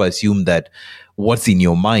anything. Never assume that what's in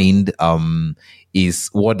your mind is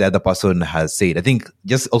what the other person has said. I think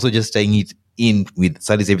just tying it in with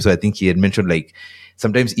Sally's episode, I think he had mentioned like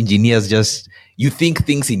sometimes engineers you think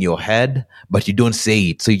things in your head, but you don't say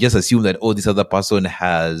it. So you just assume that, this other person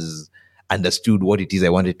has understood what it is I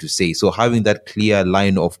wanted to say. So having that clear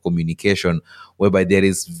line of communication whereby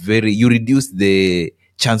you reduce the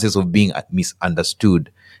chances of being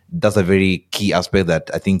misunderstood. That's a very key aspect that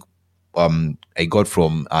I think I got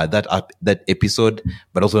from that episode,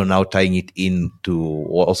 but also now tying it into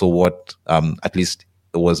also what at least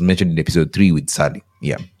was mentioned in episode 3 with Sally.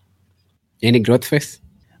 Yeah. Any growth phase?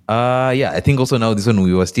 Yeah, I think also now this one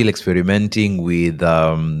we were still experimenting with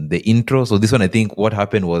the intro. So this one, I think what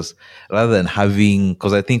happened was rather than having,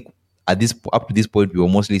 because I think at this up to this point we were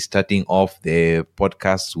mostly starting off the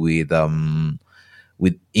podcast with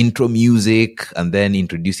intro music and then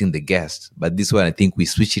introducing the guest. But this one, I think we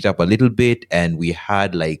switched it up a little bit and we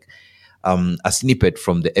had like a snippet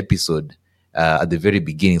from the episode at the very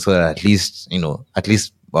beginning, so that at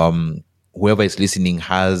least whoever is listening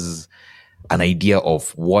has an idea of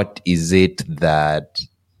what is it that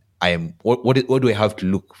what do I have to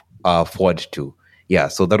look forward to. Yeah,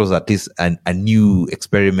 so that was at least a new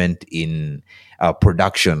experiment in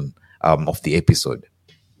production of the episode.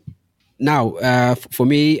 Now, for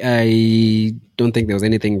me, I don't think there was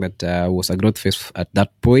anything that was a growth phase at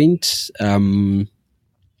that point.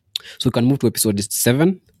 So we can move to episode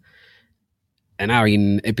 7. And now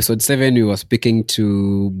in episode 7, we were speaking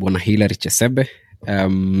to Bona Hilary Chesebe,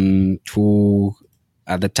 who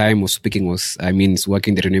at the time is working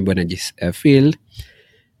in the renewable energy field.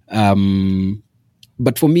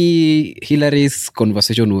 But for me, Hilary's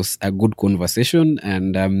conversation was a good conversation.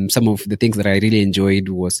 And some of the things that I really enjoyed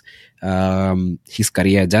was his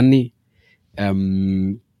career journey.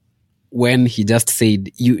 When he just said,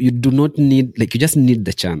 you do not need, you just need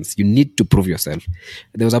the chance. You need to prove yourself.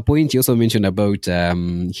 There was a point he also mentioned about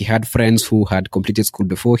he had friends who had completed school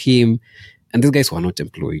before him, and these guys were not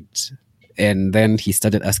employed. And then he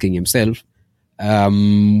started asking himself,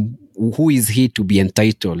 who is he to be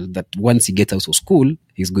entitled that once he gets out of school,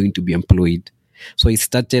 he's going to be employed? So he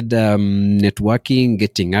started networking,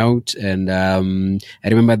 getting out. And I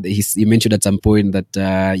remember he mentioned at some point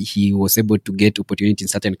that he was able to get opportunity in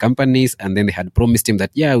certain companies. And then they had promised him that,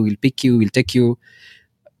 yeah, we'll pick you, we'll take you.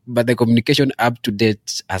 But the communication up to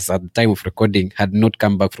date, as at the time of recording, had not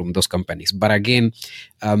come back from those companies. But again,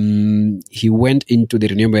 he went into the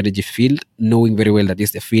renewable energy field, knowing very well that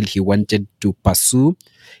is the field he wanted to pursue.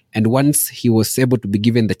 And once he was able to be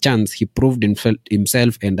given the chance, he proved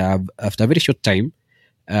himself. And after a very short time,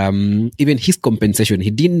 even his compensation,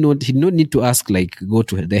 he did not need to ask, go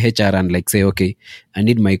to the HR and say, okay, I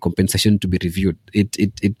need my compensation to be reviewed.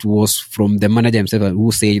 It was from the manager himself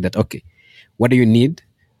who said that, okay, what do you need?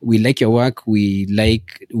 We like your work. We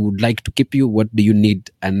would like to keep you. What do you need?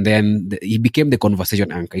 And then he became the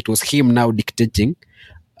conversation anchor. It was him now dictating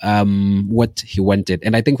what he wanted.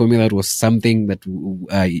 And I think for me, that was something that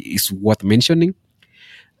is worth mentioning.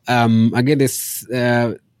 Again, there's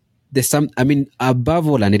some, above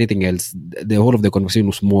all and anything else, the whole of the conversation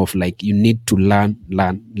was more of you need to learn.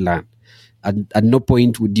 At no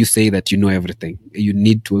point would you say that you know everything. You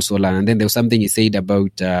need to also learn. And then there was something he said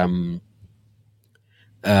about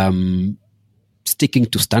sticking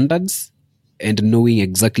to standards and knowing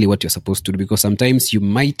exactly what you're supposed to do, because sometimes you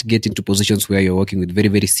might get into positions where you're working with very,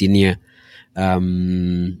 very senior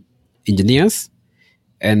engineers.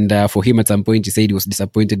 And for him, at some point, he said he was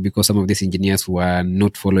disappointed because some of these engineers were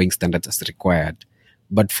not following standards as required.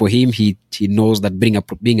 But for him, he knows that being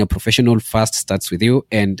a professional first starts with you,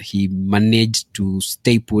 and he managed to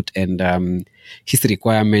stay put. And his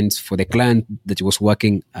requirements for the client that he was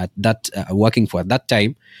working for at that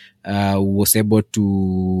time was able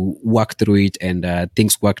to work through it, and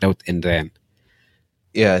things worked out in the end.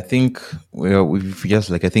 Yeah, I think if we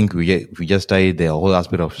just tie the whole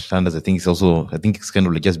aspect of standards, I think it's kind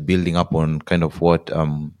of just building up on kind of what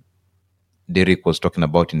Derek was talking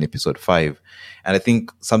about in episode 5. And I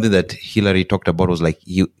think something that Hilary talked about was I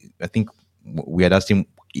think we had asked him,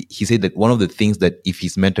 he said that one of the things that if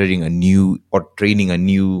he's mentoring or training a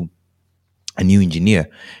new engineer,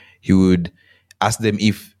 he would ask them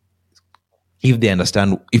if they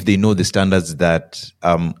understand, if they know the standards that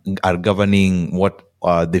are governing what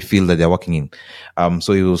the field that they're working in.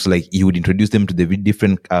 So it was he would introduce them to the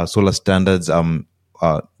different solar standards,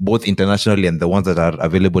 both internationally and the ones that are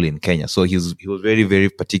available in Kenya. So he was very, very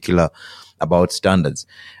particular about standards.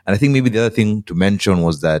 And I think maybe the other thing to mention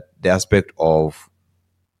was that the aspect of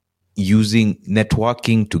using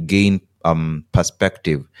networking to gain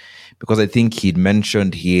perspective, because I think he'd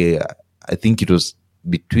mentioned here, I think it was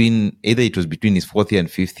between his 4th year and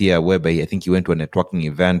 5th year, whereby I think he went to a networking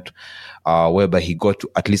event whereby he got to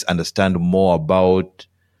at least understand more about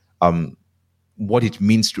what it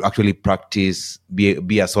means to actually practice,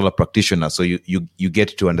 be a solar practitioner. So you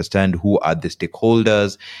get to understand who are the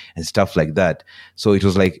stakeholders and stuff like that. So it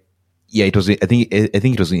was it was, I think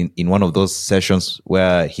it was in one of those sessions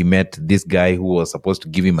where he met this guy who was supposed to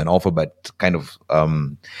give him an offer, but kind of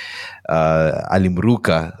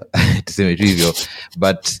alimruka to say trivial.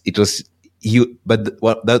 But it was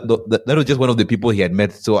that was just one of the people he had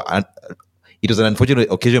met. So it was an unfortunate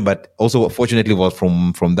occasion, but also fortunately was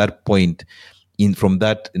from that point, in from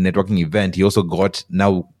that networking event, he also got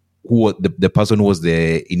now who the person who was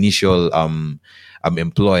the initial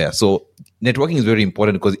employer. So networking is very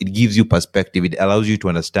important because it gives you perspective. It allows you to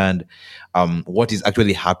understand what is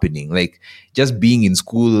actually happening. Like just being in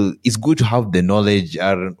school, it's good to have the knowledge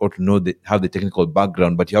or to know have the technical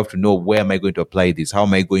background, but you have to know, where am I going to apply this? How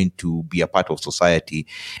am I going to be a part of society?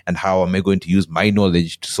 And how am I going to use my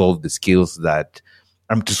knowledge to solve the skills that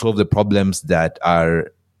to solve the problems that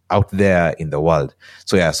are out there in the world.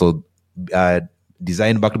 So yeah, so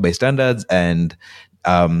design backed by standards and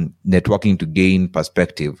networking to gain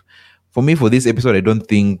perspective. For me, for this episode, I don't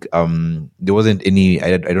think there wasn't any.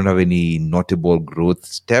 I don't have any notable growth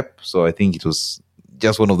step. So I think it was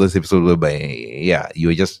just one of those episodes whereby, yeah, you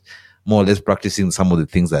were just more or less practicing some of the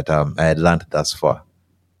things that I had learned thus far.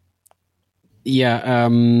 Yeah,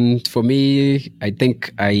 for me, I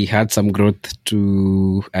think I had some growth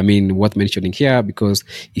worth mentioning here, because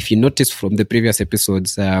if you notice from the previous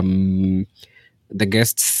episodes, the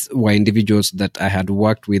guests were individuals that I had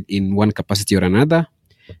worked with in one capacity or another.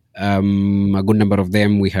 A good number of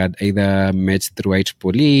them we had either met through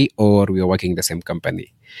IEEE or we were working in the same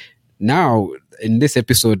company. Now, in this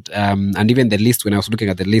episode, and even the list, when I was looking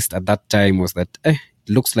at the list at that time, was that it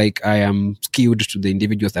looks like I am skewed to the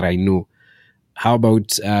individuals that I know. How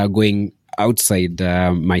about going outside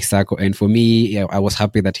my circle? And for me, I was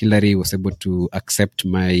happy that Hillary was able to accept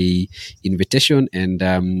my invitation,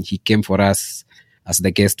 and he came for us as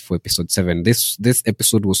the guest for episode 7. This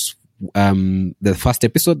episode was the first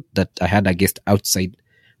episode that I had a guest outside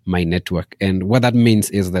my network. And what that means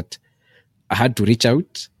is that I had to reach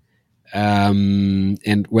out.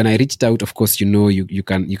 And when I reached out, of course, you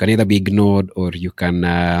can either be ignored or you can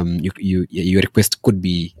your request could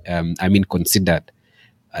be considered.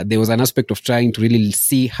 There was an aspect of trying to really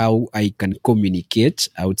see how I can communicate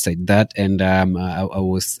outside that, and I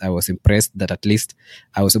was impressed that at least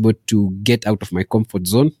I was able to get out of my comfort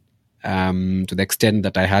zone to the extent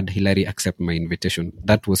that I had Hillary accept my invitation.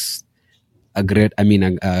 That was a great,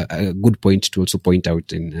 a good point to also point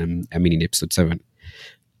out in episode 7.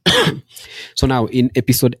 So now in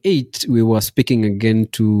episode 8, we were speaking again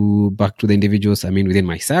back to the individuals, within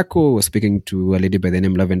my circle. We were speaking to a lady by the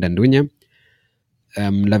name Lavender Ndunya.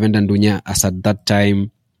 Lavender Ndunya, as at that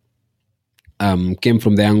time, came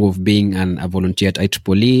from the angle of being a volunteer at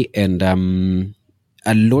IEEE, and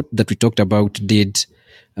a lot that we talked about did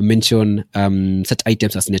mention such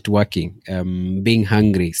items as networking, being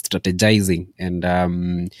hungry, strategizing, and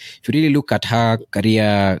if you really look at her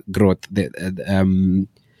career growth, there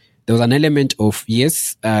was an element of,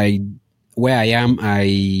 yes, where I am,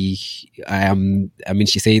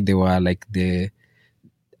 she said there were like the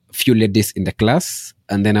few ladies in the class,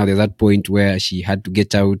 and then now there's that point where she had to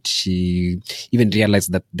get out. She even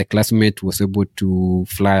realized that the classmate was able to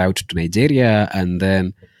fly out to Nigeria, and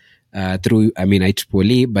then through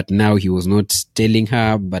IEEE, but now he was not telling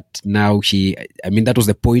her, but now that was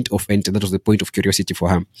the point of entry, that was the point of curiosity for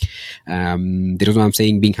her. The reason why I'm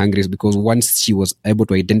saying being hungry is because once she was able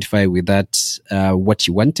to identify with that, what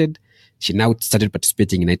she wanted, she now started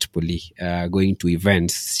participating in IEEE, going to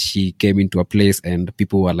events. She came into a place and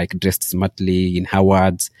people were like dressed smartly in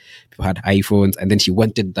Howards, people had iPhones, and then she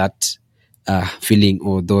wanted that feeling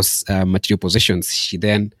or those material possessions. She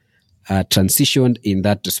then transitioned in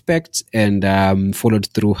that respect and followed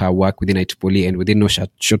through her work within IEEE, and within no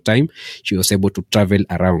short time, she was able to travel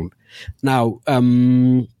around. Now,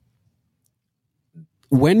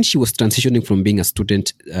 when she was transitioning from being a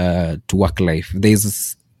student to work life,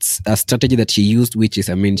 there's a strategy that she used, which is,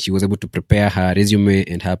 she was able to prepare her resume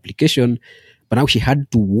and her application, but now she had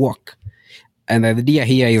to work. And the idea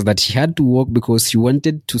here is that she had to work because she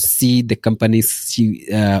wanted to see the companies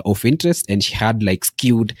of interest, and she had like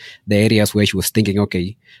skewed the areas where she was thinking,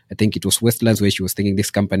 okay, I think it was Westlands where she was thinking these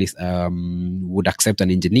companies would accept an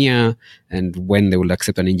engineer, and when they will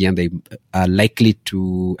accept an engineer, they are likely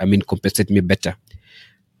to, compensate me better.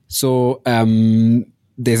 So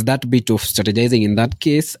there's that bit of strategizing in that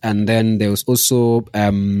case. And then there was also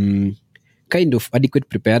kind of adequate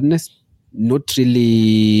preparedness, not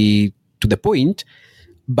really to the point,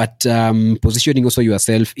 but positioning also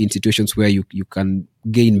yourself in situations where you can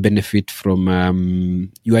gain benefit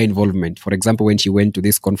from your involvement. For example, when she went to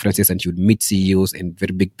these conferences and she would meet CEOs and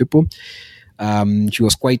very big people, she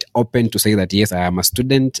was quite open to say that, yes, I am a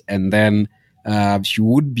student, and then she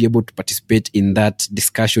would be able to participate in that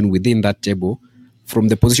discussion within that table from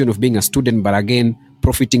the position of being a student, but again,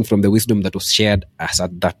 profiting from the wisdom that was shared as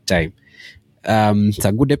at that time. It's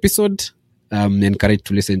a good episode. Encouraged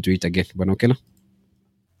to listen to it again. Banokela?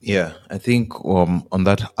 Yeah, I think on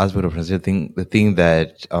that aspect of transition, the thing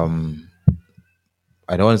that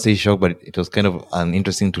I don't want to say shocked, but it was kind of an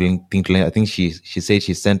interesting thing to learn. I think she said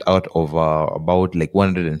she sent out of about like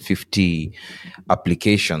 150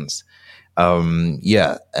 applications.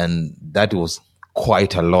 Yeah, and that was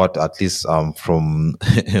quite a lot, at least from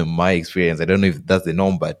my experience. I don't know if that's the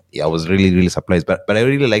norm, but yeah, I was really really surprised. But I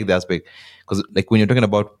really like the aspect because like when you're talking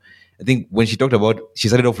about, I think when she talked about, she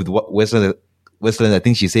started off with Westland. I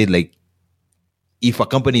think she said like if a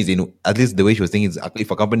company is in, at least the way she was thinking is,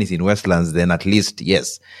 if a company is in Westlands, then at least,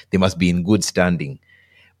 yes, they must be in good standing.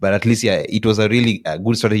 But at least, yeah, it was a really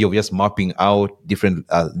good strategy of just mapping out different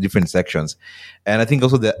sections. And I think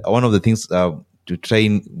also that one of the things to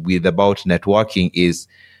train with about networking is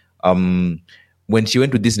when she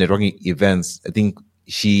went to these networking events, I think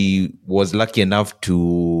she was lucky enough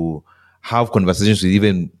to have conversations with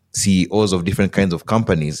even CEOs of different kinds of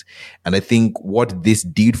companies. And I think what this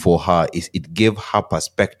did for her is it gave her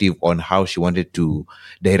perspective on how she wanted to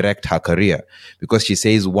direct her career. Because she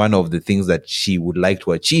says one of the things that she would like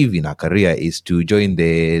to achieve in her career is to join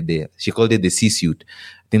she called it the C-suite.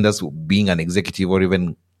 I think that's being an executive or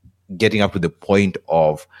even getting up to the point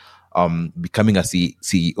of becoming a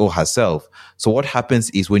CEO herself. So what happens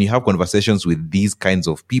is when you have conversations with these kinds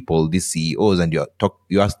of people, these CEOs, and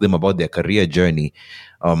you ask them about their career journey,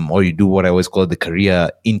 or you do what I always call the career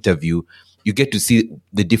interview, you get to see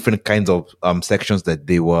the different kinds of sections that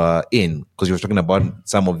they were in. Because you were talking about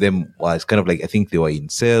some of them was kind of like, I think they were in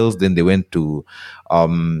sales, then they went to I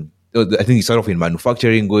think you start off in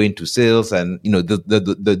manufacturing, going to sales, and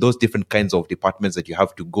those different kinds of departments that you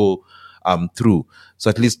have to go through. So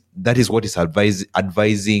at least that is what is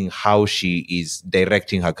advising how she is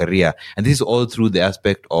directing her career, and this is all through the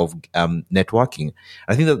aspect of networking.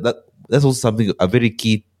 I think that's also something, a very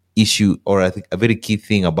key issue, or I think a very key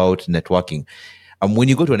thing about networking. When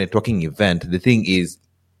you go to a networking event, the thing is,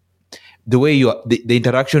 the way the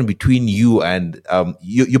interaction between you and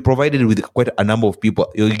you're provided with quite a number of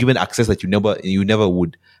people. You're given access that you never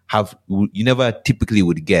would have, you never typically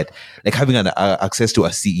would get, like having an access to a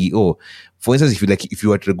CEO. For instance, if you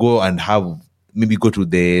were to go and maybe go to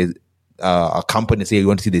a company and say you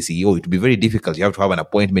want to see the CEO, it would be very difficult. You have to have an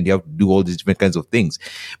appointment. You have to do all these different kinds of things.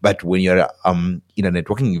 But when you're in a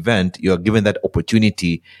networking event, you're given that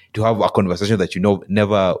opportunity to have a conversation that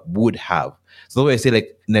never would have. So I say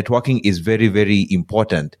like networking is very, very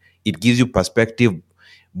important. It gives you perspective,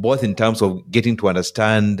 both in terms of getting to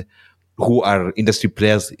understand who are industry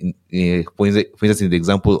players, for instance, in the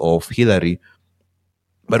example of Hillary,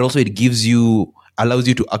 but also it allows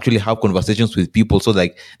you to actually have conversations with people. So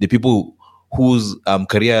like the people whose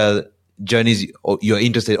career journeys you're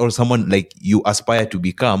interested, or someone like you aspire to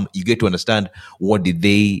become, you get to understand what did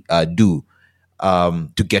they do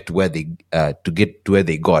to get where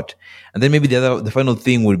they got. And then maybe the final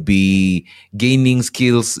thing would be gaining the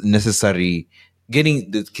skills that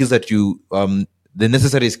the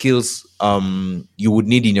necessary skills you would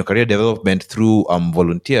need in your career development through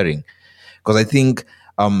volunteering. Because I think,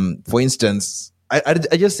 for instance, I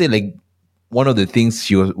just say like one of the things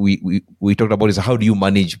we talked about is how do you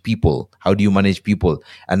manage people?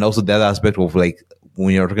 And also the other aspect of like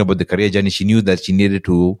when you're talking about the career journey, she knew that she needed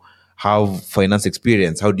to have finance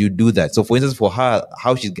experience. How do you do that? So for instance, for her,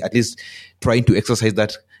 how she's at least trying to exercise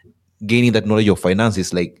that, gaining that knowledge of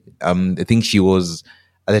finance, like I think she was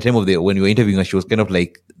at the time of when we were interviewing her, she was kind of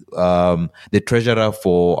like the treasurer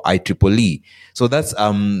for IEEE. So that's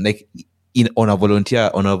like on a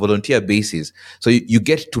volunteer basis. So you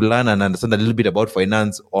get to learn and understand a little bit about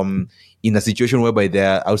finance in a situation whereby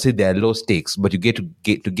I would say there are low stakes, but you get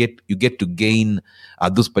to gain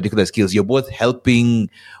those particular skills. You're both helping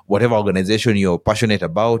whatever organization you're passionate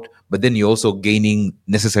about, but then you're also gaining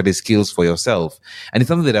necessary skills for yourself. And it's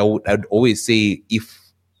something that I'd always say, if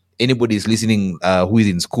anybody is listening who is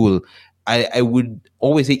in school, I would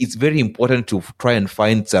always say it's very important to try and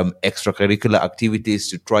find some extracurricular activities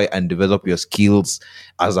to try and develop your skills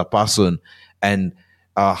as a person. And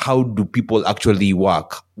how do people actually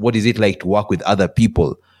work? What is it like to work with other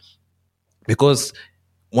people? Because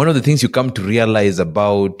one of the things you come to realize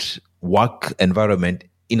about work environment,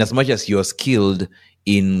 in as much as you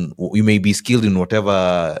may be skilled in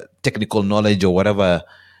whatever technical knowledge or whatever,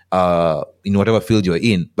 in whatever field you're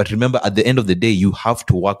in. But remember, at the end of the day, you have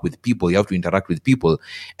to work with people. You have to interact with people.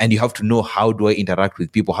 And you have to know, how do I interact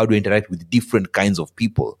with people? How do I interact with different kinds of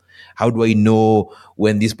people? How do I know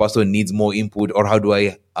when this person needs more input? Or how do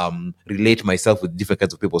I relate myself with different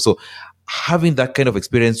kinds of people? So having that kind of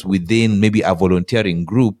experience within maybe a volunteering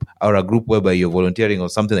group, or a group whereby you're volunteering or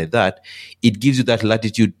something like that, it gives you that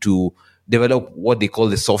latitude to develop what they call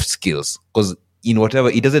the soft skills. Because in whatever,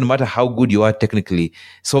 it doesn't matter how good you are technically,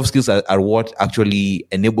 soft skills are what actually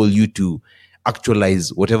enable you to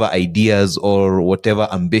actualize whatever ideas or whatever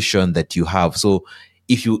ambition that you have. So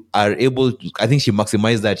if you are able to, I think she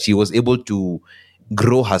maximized that. She was able to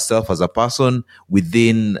grow herself as a person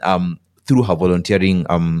within through her volunteering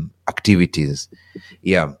activities.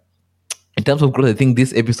 Yeah. In terms of growth, I think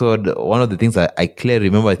this episode, one of the things I clearly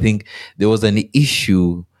remember, I think there was an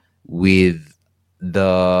issue with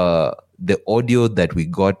the audio that we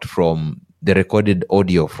got from the recorded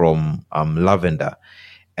audio from Lavender.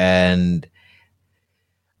 And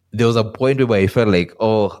there was a point where I felt like,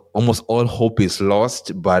 oh, almost all hope is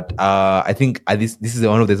lost. But I think this is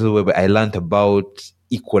one of the things where I learned about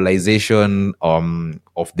equalization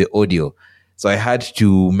of the audio. So I had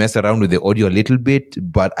to mess around with the audio a little bit,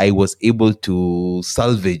 but I was able to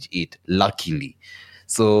salvage it, luckily.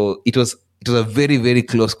 So it was a very, very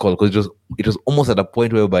close call, because it was almost at a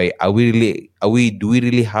point whereby do we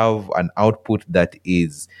really have an output that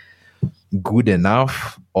is good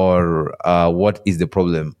enough, or what is the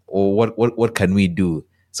problem, or what can we do?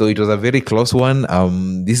 So it was a very close one.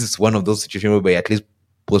 This is one of those situations whereby at least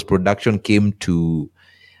post-production came to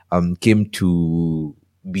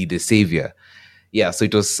be the savior. Yeah, so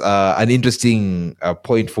it was an interesting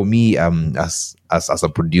point for me as a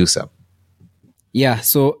producer. Yeah,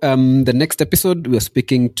 so the next episode we're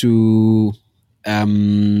speaking to a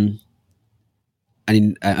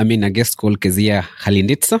guest called Kezia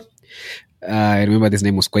Halinditsa. I remember this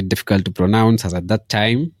name was quite difficult to pronounce as at that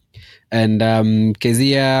time. And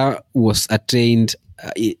Kezia was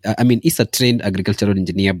is a trained agricultural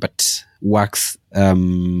engineer, but works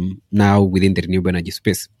now within the renewable energy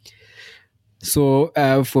space. So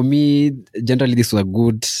for me, generally, this was a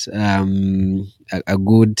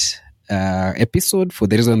good episode, for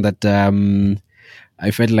the reason that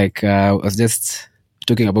I felt like I was just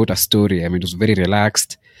talking about a story. I mean, it was very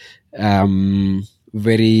relaxed,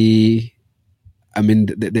 very. I mean,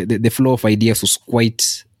 the flow of ideas was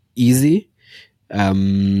quite easy.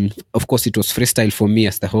 Of course, it was freestyle for me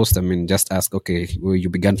as the host. I mean, just ask, okay, well, you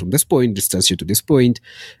began from this point, distance you to this point.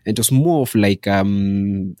 And it was more of like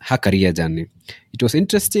her career journey. It was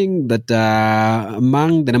interesting that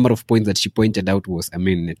among the number of points that she pointed out was, I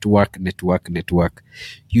mean, network.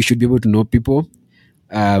 You should be able to know people.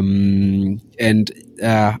 And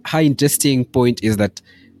her interesting point is that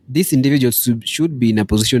these individuals should be in a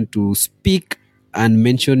position to speak and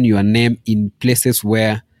mention your name in places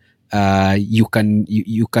where you can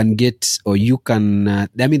get, or you can,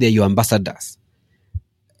 they're your ambassadors.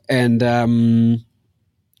 And her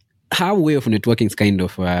way of networking is kind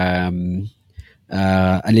of a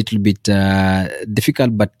little bit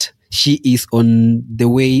difficult, but she is on the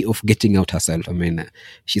way of getting out herself. I mean,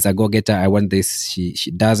 she's a go-getter. I want this.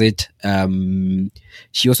 She does it.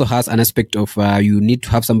 She also has an aspect of you need to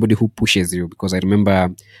have somebody who pushes you, because I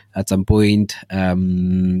remember at some point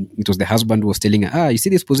it was the husband who was telling her, you see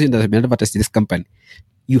this position that has been advertised in this company.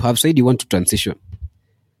 You have said you want to transition.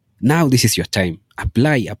 Now this is your time.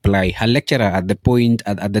 Apply. Her lecturer at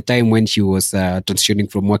the time when she was transitioning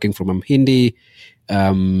from working from Mhandisi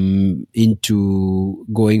into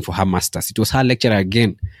going for her master's, it was her lecturer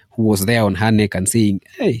again who was there on her neck and saying,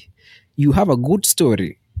 hey, you have a good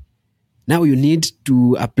story. Now you need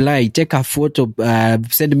to apply. Take a photo,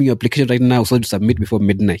 send me your application right now so to submit before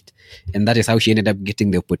midnight. And that is how she ended up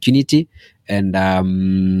getting the opportunity. And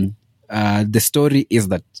the story is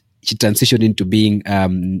that she transitioned into being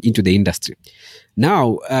into the industry.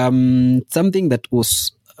 Now, something that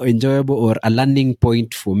was enjoyable, or a learning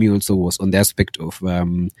point for me also, was on the aspect of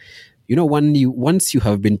once you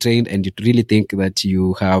have been trained and you really think that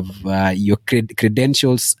you have your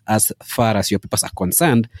credentials as far as your papers are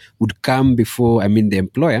concerned would come before the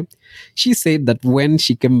employer. She said that when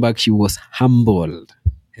she came back, she was humbled,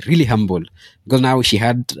 really humbled, because now she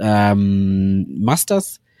had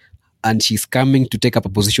masters, and she's coming to take up a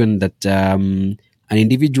position that an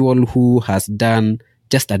individual who has done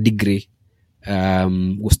just a degree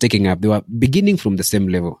was taking up. They were beginning from the same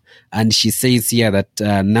level. And she says here that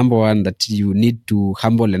number one, that you need to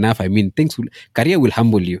humble enough. Career will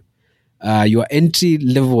humble you. Your entry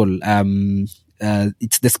level,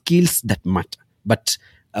 it's the skills that matter. But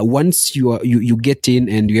once you get in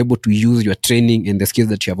and you're able to use your training and the skills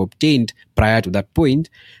that you have obtained prior to that point,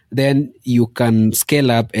 then you can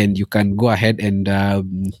scale up and you can go ahead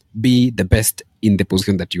and be the best in the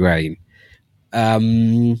position that you are in.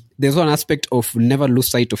 There's one aspect of never lose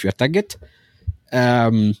sight of your target.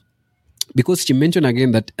 Because she mentioned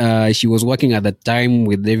again that she was working at that time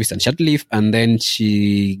with Davis and Shatleaf, and then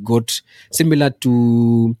she got similar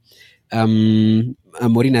to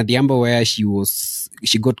Morina Diambo, where she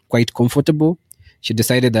got quite comfortable. She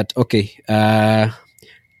decided that, okay,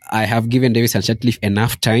 I have given Davis and Shatleaf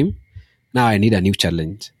enough time. now I need a new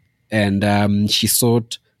challenge. And she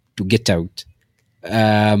sought to get out.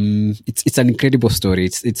 It's an incredible story.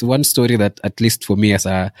 It's one story that, at least for me as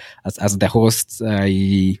the host,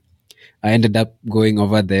 I ended up going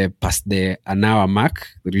over the past the an hour mark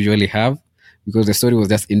that we usually have, because the story was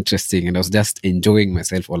just interesting and I was just enjoying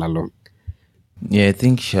myself all along. Yeah, I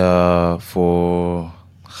think for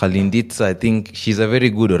Khalinditsa, I think she's a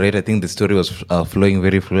very good writer. I think the story was flowing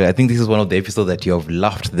very fluid. I think this is one of the episodes that you have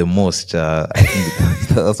laughed the most. I think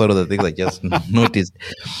that's one of the things I just noticed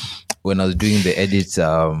when I was doing the edits.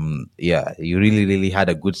 Yeah, you really, really had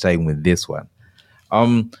a good time with this one.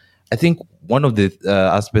 I think one of the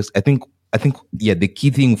aspects, yeah, the key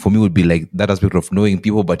thing for me would be like that aspect of knowing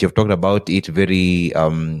people, but you've talked about it very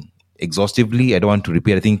exhaustively. I don't want to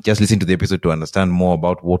repeat. I think just listen to the episode to understand more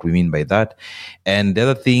about what we mean by that. And the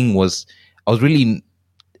other thing was, I really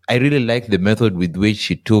liked the method with which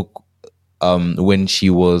she took when she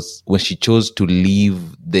chose to leave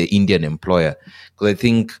the Indian employer. Because I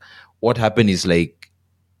think what happened is like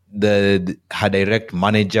her direct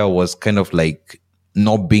manager was kind of like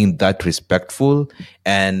not being that respectful,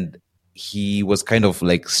 and he was kind of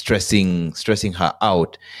like stressing her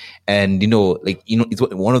out. And it's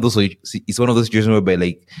one of those situations whereby,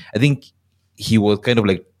 like, I think he was kind of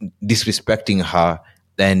like disrespecting her,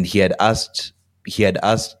 and she had asked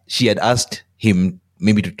him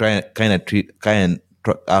maybe to try and kind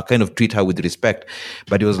of treat her with respect,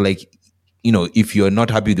 but it was like, if you're not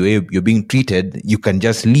happy with the way you're being treated, you can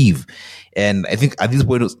just leave. And I think at this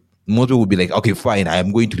point, most people would be like, okay, fine,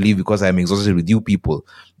 I'm going to leave because I'm exhausted with you people.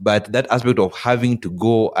 But that aspect of having to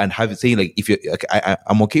go and saying like, if you're, okay,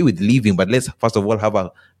 I'm okay with leaving, but let's first of all have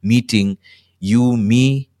a meeting, you,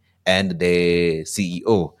 me, and the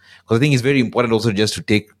CEO. Because I think it's very important also just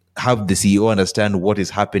to have the CEO understand what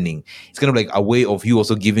is happening. It's kind of like a way of you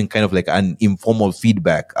also giving kind of like an informal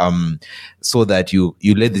feedback, so that you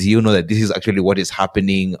let the CEO know that this is actually what is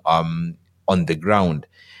happening on the ground.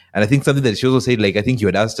 And I think something that she also said, like, I think you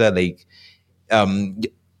had asked her, like,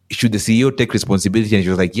 should the CEO take responsibility? And she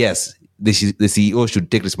was like, yes, the CEO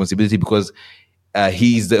should take responsibility, because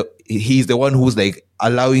he's the one who's like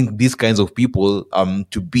allowing these kinds of people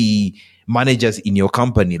to be managers in your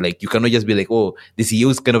company. Like, you cannot just be like, oh, the CEO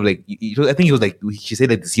is kind of like, I think it was like, she said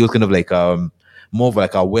like the CEO is kind of like more of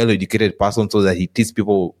like a well-educated person, so that he treats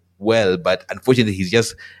people well, but unfortunately he's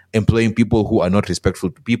just employing people who are not respectful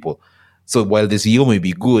to people. So while the CEO may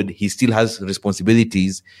be good, he still has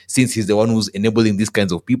responsibilities, since he's the one who's enabling these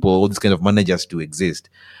kinds of people, all these kind of managers to exist.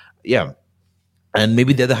 Yeah. And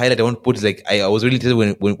maybe the other highlight I want to put is like, I was really interested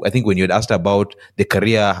when I think when you had asked about the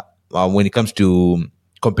career, when it comes to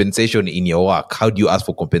compensation in your work, how do you ask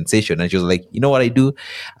for compensation? And she was like, you know what I do?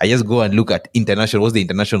 I just go and look at what's the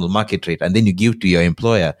international market rate, and then you give to your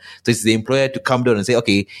employer. So it's the employer to come down and say,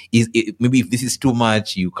 okay, maybe if this is too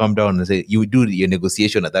much, you come down and say, you do your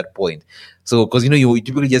negotiation at that point. So, because you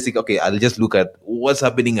typically just think, okay, I'll just look at what's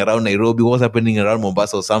happening around Nairobi, what's happening around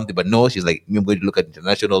Mombasa or something. But no, she's like, I'm going to look at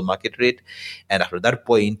international market rate. And after that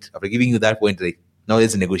point, after giving you that point, like, now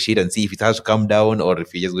let's negotiate and see if it has to come down, or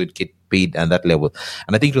if you're just going to get paid at that level.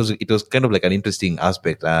 And I think it was kind of like an interesting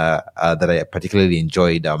aspect that I particularly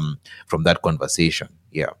enjoyed from that conversation.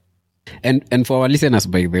 Yeah. And for our listeners,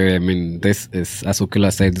 by the way, I mean, this is, as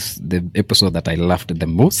Okula said, this is the episode that I laughed the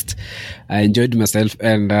most. I enjoyed myself,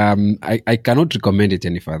 and I cannot recommend it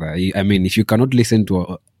any further. I mean, if you cannot listen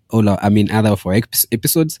to other of our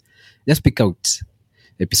episodes, just pick out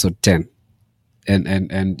episode 10,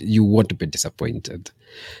 and you won't be disappointed.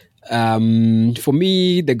 For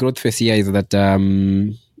me, the growth phase here is that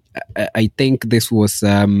I think this was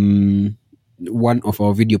one of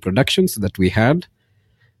our video productions that we had.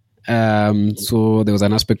 So there was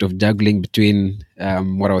an aspect of juggling between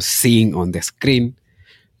what I was seeing on the screen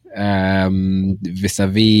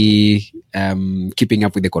vis-a-vis keeping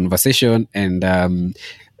up with the conversation. And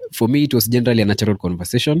for me, it was generally a natural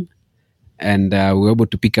conversation. And we were able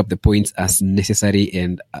to pick up the points as necessary,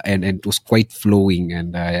 and it was quite flowing,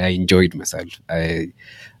 and I enjoyed myself.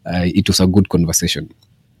 It was a good conversation.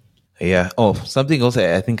 Yeah. Oh, something else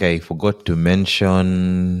I think I forgot to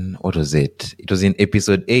mention. What was it? It was in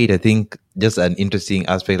episode 8. I think just an interesting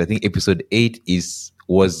aspect. I think episode 8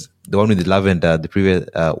 was the one with the lavender. The previous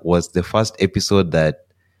was the first episode that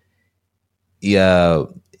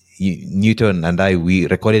Newton and we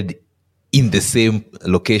recorded in the same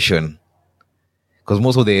location. Because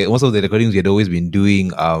most of the recordings we had always been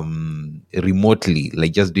doing remotely,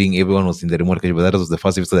 like just doing, everyone was in the remote location. But that was the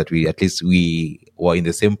first episode that we were in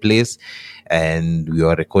the same place, and we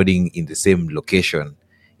were recording in the same location.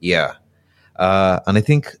 Yeah. And I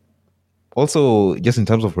think also, just in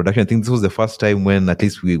terms of production, I think this was the first time when at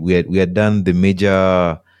least we had done the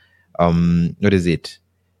major, what is it?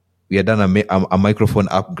 We had done a microphone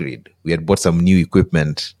upgrade. We had bought some new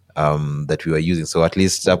equipment that we were using. So at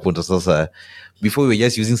least up until Sasa, before we were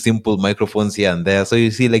just using simple microphones here and there. So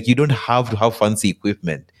you see, like, you don't have to have fancy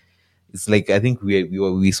equipment. It's like, I think we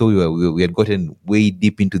had gotten way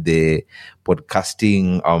deep into the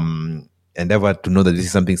podcasting endeavor to know that this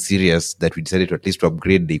is something serious, that we decided to at least to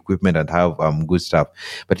upgrade the equipment and have good stuff.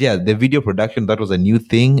 But yeah, the video production, that was a new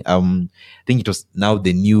thing. I think it was now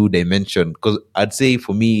the new dimension, because I'd say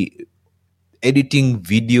for me, editing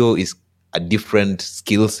video is a different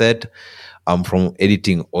skill set from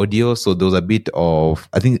editing audio. So there was a bit of,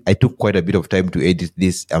 I think I took quite a bit of time to edit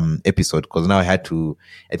this episode, because now I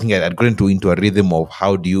think I'd gotten into a rhythm of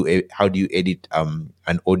how do you edit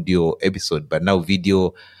an audio episode. But now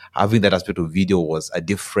video, having that aspect of video was a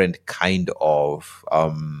different kind of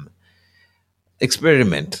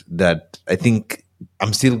experiment that I think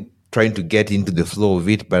I'm still trying to get into the flow of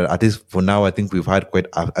it. But at least for now, I think we've had quite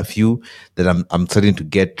a few that I'm starting to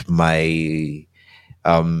get my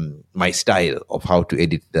style of how to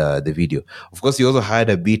edit the video. Of course, you also had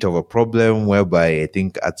a bit of a problem whereby I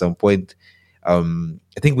think at some point, I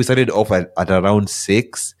think we started off at around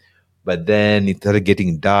 6, but then it started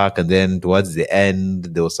getting dark, and then towards the end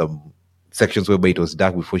there was some sections whereby it was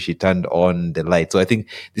dark before she turned on the light. So I think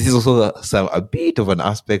this is also a bit of an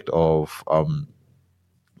aspect of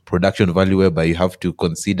production value, whereby you have to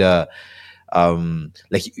consider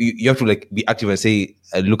like you have to like be active and say,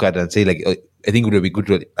 look at it and say, like, I think it would be good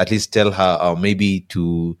to at least tell her maybe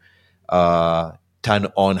to turn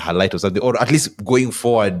on her light or something, or at least going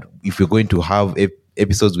forward, if you're going to have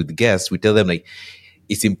episodes with guests, we tell them, like,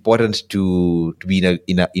 it's important to be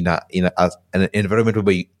in an environment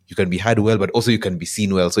where you can be heard well, but also you can be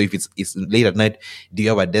seen well. So if it's late at night, do you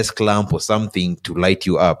have a desk lamp or something to light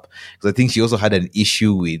you up? Because I think she also had an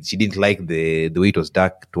issue with, she didn't like the way it was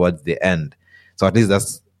dark towards the end. So at least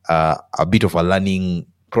that's a bit of a learning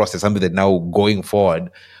process, something that now going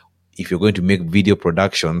forward, if you're going to make video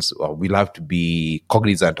productions, we'll have to be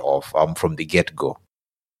cognizant of from the get-go.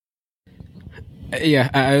 Yeah,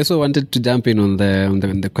 I also wanted to jump in on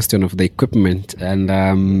the question of the equipment,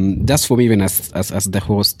 and just for me, even as the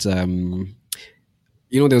host,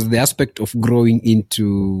 there's the aspect of growing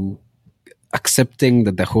into accepting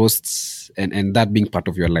that the hosts and that being part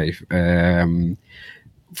of your life.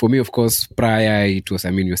 For me, of course, prior it was,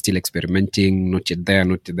 you're still experimenting, not yet there,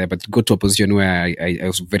 but it got to a position where I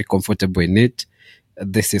was very comfortable in it.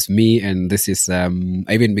 This is me, and this is I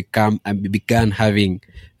began having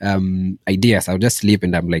ideas. I'll just sleep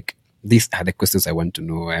and I'm like, these are the questions I want to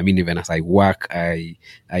know. Even as I work, I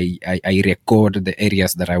record the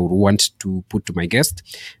areas that I would want to put to my guest,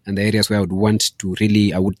 and the areas where I would want to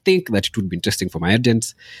I would think that it would be interesting for my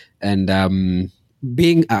audience. And the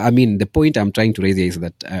point I'm trying to raise here is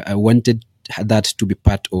that I wanted that to be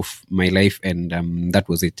part of my life, and that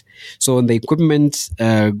was it. So the equipment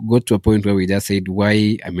got to a point where we just said,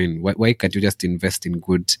 why can't you just invest in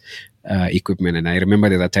good equipment? And I remember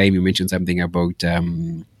there's a time you mentioned something about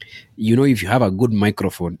if you have a good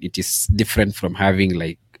microphone, it is different from having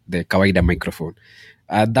like the kawaida microphone.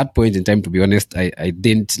 At that point in time, to be honest, I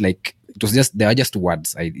didn't like, it was just, they are just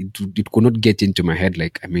words. It could not get into my head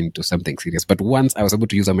to something serious. But once I was able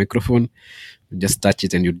to use a microphone, just touch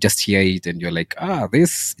it and you just hear it and you're like,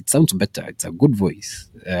 it sounds better. It's a good voice.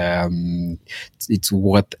 It's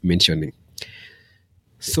worth mentioning.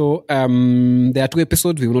 So there are 2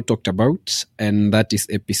 episodes we've not talked about, and that is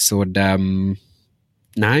episode 9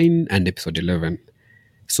 and episode 11.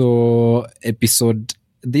 So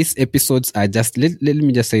these episodes are just, let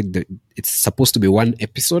me just say that it's supposed to be one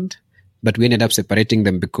episode, but we ended up separating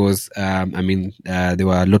them because, there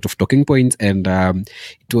were a lot of talking points, and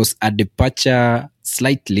it was a departure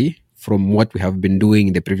slightly from what we have been doing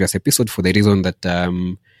in the previous episode, for the reason that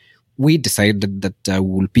we decided that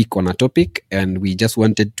we'll pick on a topic, and we just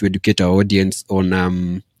wanted to educate our audience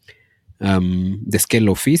on the scale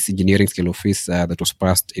of fees, engineering scale of fees that was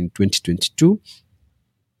passed in 2022.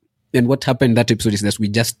 And what happened in that episode is that we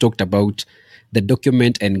just talked about the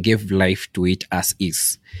document and gave life to it as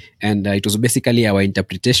is. And it was basically our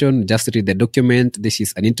interpretation. Just read the document. This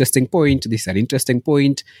is an interesting point. This is an interesting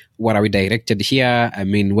point. What are we directed here?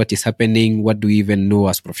 What is happening? What do we even know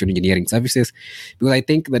as professional engineering services? Because I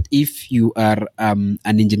think that if you are an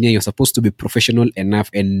engineer, you're supposed to be professional enough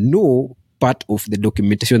and know part of the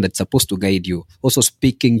documentation that's supposed to guide you, also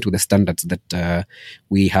speaking to the standards that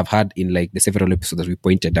we have had in like the several episodes that we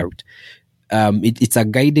pointed out. It's a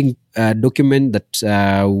guiding document that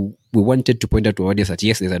we wanted to point out to our audience that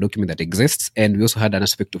yes, there's a document that exists, and we also had an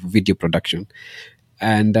aspect of video production.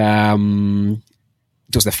 And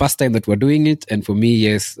it was the first time that we're doing it, and for me,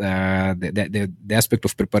 yes, the aspect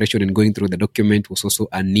of preparation and going through the document was also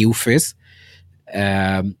a new phase.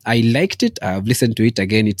 I liked it. I've listened to it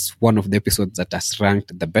again. It's one of the episodes that has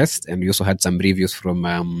ranked the best, and we also had some reviews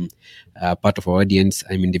from part of our audience.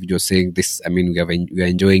 Individuals saying this. We are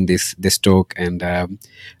enjoying this talk, and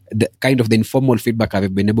the kind of the informal feedback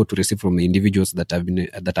I've been able to receive from the individuals that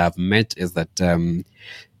I've met is that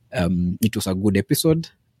it was a good episode.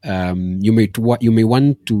 You may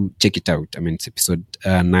want to check it out. It's episode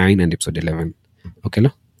 9 and episode 11. Okay,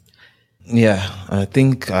 no? Yeah, I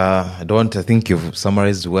think you've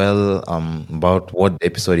summarized well about what the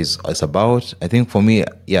episode is about. I think for me,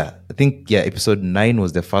 episode 9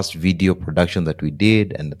 was the first video production that we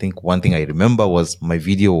did, and I think one thing I remember was my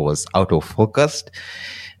video was out of focus.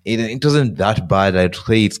 It wasn't that bad. I'd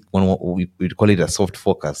say it's we'd call it a soft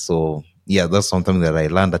focus. So yeah, that's something that I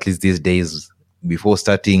learned at least these days. Before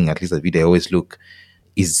starting, at least the video I always look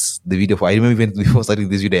is the video. I remember even before starting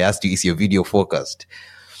this video, I asked you, is your video focused?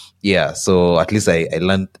 Yeah, so at least I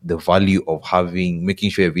learned the value of making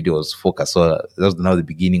sure your video was focused. So that was now the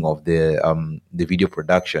beginning of the video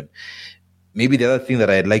production. Maybe the other thing that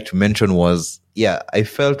I'd like to mention was, I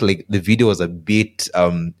felt like the video was a bit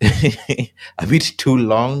a bit too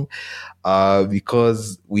long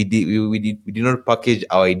because we did not package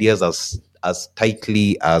our ideas as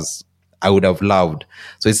tightly as I would have loved.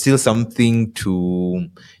 So it's still something to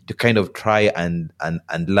kind of try and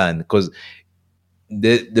learn, because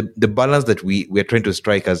the balance that we're trying to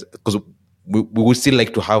strike, because we would still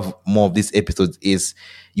like to have more of these episodes, is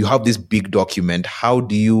you have this big document. How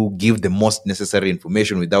do you give the most necessary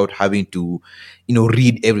information without having to,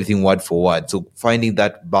 read everything word for word? So finding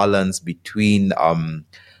that balance between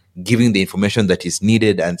giving the information that is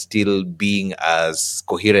needed and still being as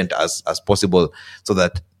coherent as possible, so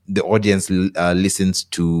that the audience listens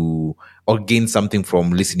to or gains something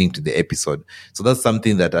from listening to the episode. So that's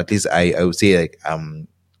something that at least I would say, like,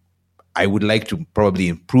 I would like to probably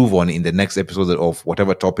improve on in the next episode of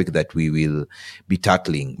whatever topic that we will be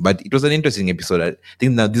tackling. But it was an interesting episode. I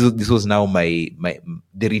think now this was now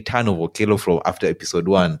the return of Okello from after episode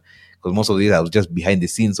 1, because most of these I was just behind the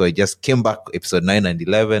scenes. So I just came back episode 9 and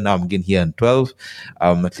 11. Now I'm again here in 12.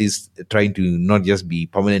 At least trying to not just be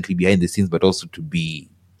permanently behind the scenes, but also to be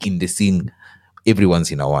in the scene every once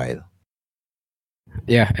in a while.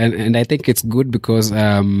 Yeah, and I think it's good because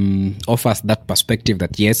offers that perspective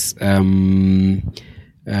that yes,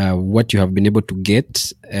 what you have been able to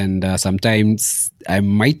get, and sometimes I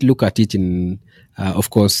might look at it in, of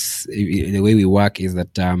course, the way we work is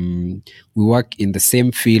that we work in the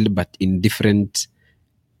same field but in different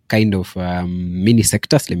kind of mini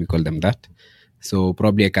sectors, let me call them that. So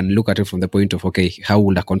probably I can look at it from the point of, okay, how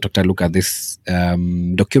would a contractor look at this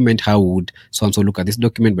document? How would so-and-so look at this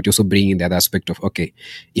document? But also bring in the other aspect of, okay,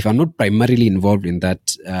 if I'm not primarily involved in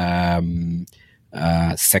that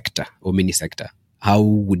sector or mini sector, how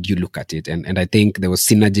would you look at it? And I think there was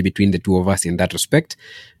synergy between the two of us in that respect.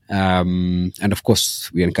 And of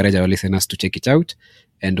course, we encourage our listeners to check it out.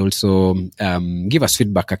 And also give us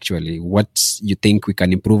feedback, actually, what you think we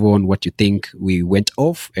can improve on, what you think we went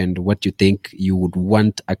off, and what you think you would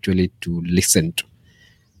want actually to listen to.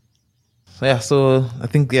 Yeah, so I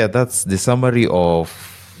think, that's the summary of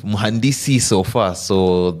Mhandisi so far.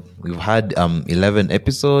 So we've had 11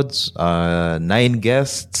 episodes, 9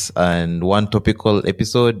 guests, and 1 topical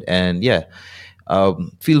episode. And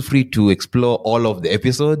feel free to explore all of the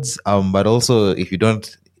episodes. But also, if you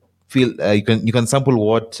don't feel, you can sample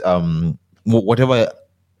whatever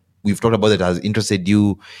we've talked about that has interested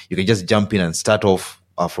you. You can just jump in and start off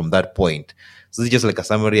from that point. So this is just like a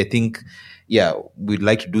summary. I think, we'd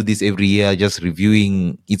like to do this every year, just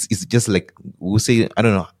reviewing. It's just like, we'll say, I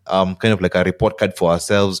don't know, kind of like a report card for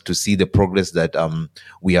ourselves to see the progress that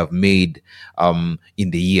we have made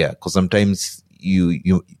in the year. Because sometimes you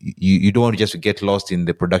don't want to just get lost in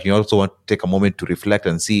the production. You also want to take a moment to reflect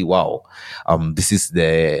and see, wow, this is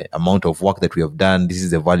the amount of work that we have done. This is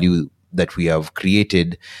the value that we have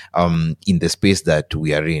created in the space that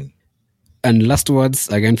we are in. And last words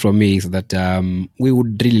again from me is that we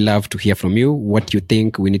would really love to hear from you what you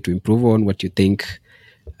think we need to improve on, what you think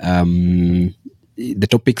the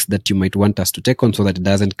topics that you might want us to take on, so that it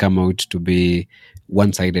doesn't come out to be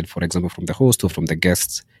one-sided, for example, from the host or from the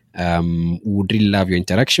guests. We would really love your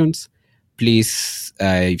interactions. Please,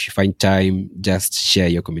 if you find time, just share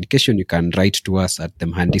your communication. You can write to us at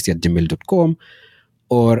themhandisi@gmail.com,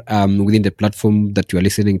 or within the platform that you are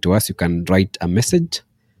listening to us, you can write a message.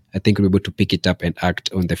 I think we're able to pick it up and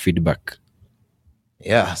act on the feedback.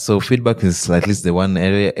 Yeah, so feedback is at least the one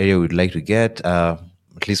area we'd like to get.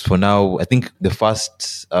 At least for now, I think the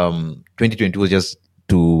first 2020 was just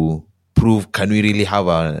to prove, can we really have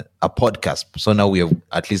a podcast? So now we have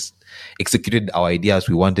at least executed our idea as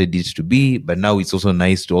we wanted it to be. But now it's also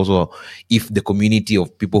nice to also, if the community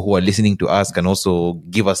of people who are listening to us can also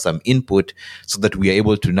give us some input, so that we are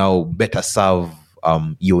able to now better serve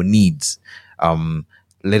your needs.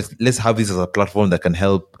 Let's have this as a platform that can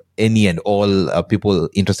help any and all people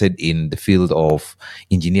interested in the field of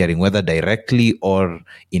engineering, whether directly or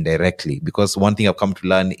indirectly. Because one thing I've come to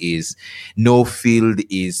learn is no field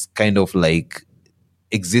is kind of like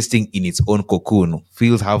existing in its own cocoon.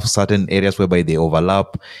 Fields have certain areas whereby they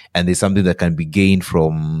overlap, and there's something that can be gained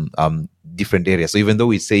from different areas. So even though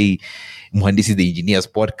we say Mhandisi the Engineers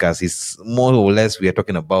podcast, is more or less we are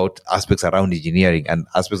talking about aspects around engineering, and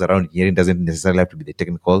aspects around engineering doesn't necessarily have to be the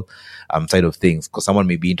technical side of things, because someone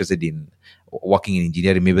may be interested in working in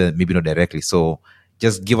engineering, maybe not directly. So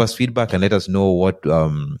just give us feedback and let us know what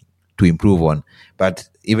to improve on. But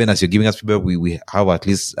even as you're giving us feedback, we have at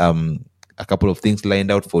least a couple of things lined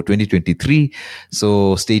out for 2023.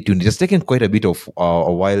 So stay tuned. It's just taken quite a bit of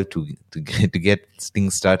a while to get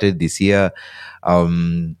things started this year.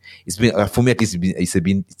 It's been, for me at least,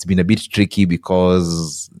 it's been a bit tricky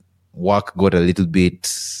because work got a little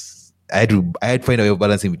bit. I had to find a way of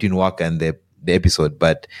balancing between work and the episode.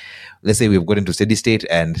 But let's say we've gotten to steady state,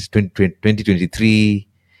 and 2023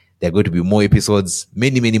 there are going to be more episodes,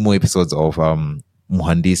 many more episodes of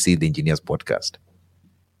Mhandisi the Engineers podcast.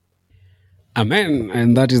 Amen.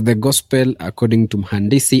 And that is the gospel according to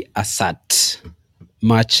Mhandisi Asat,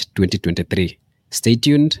 March 2023. Stay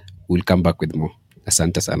tuned. We'll come back with more.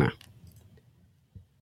 Asante sana.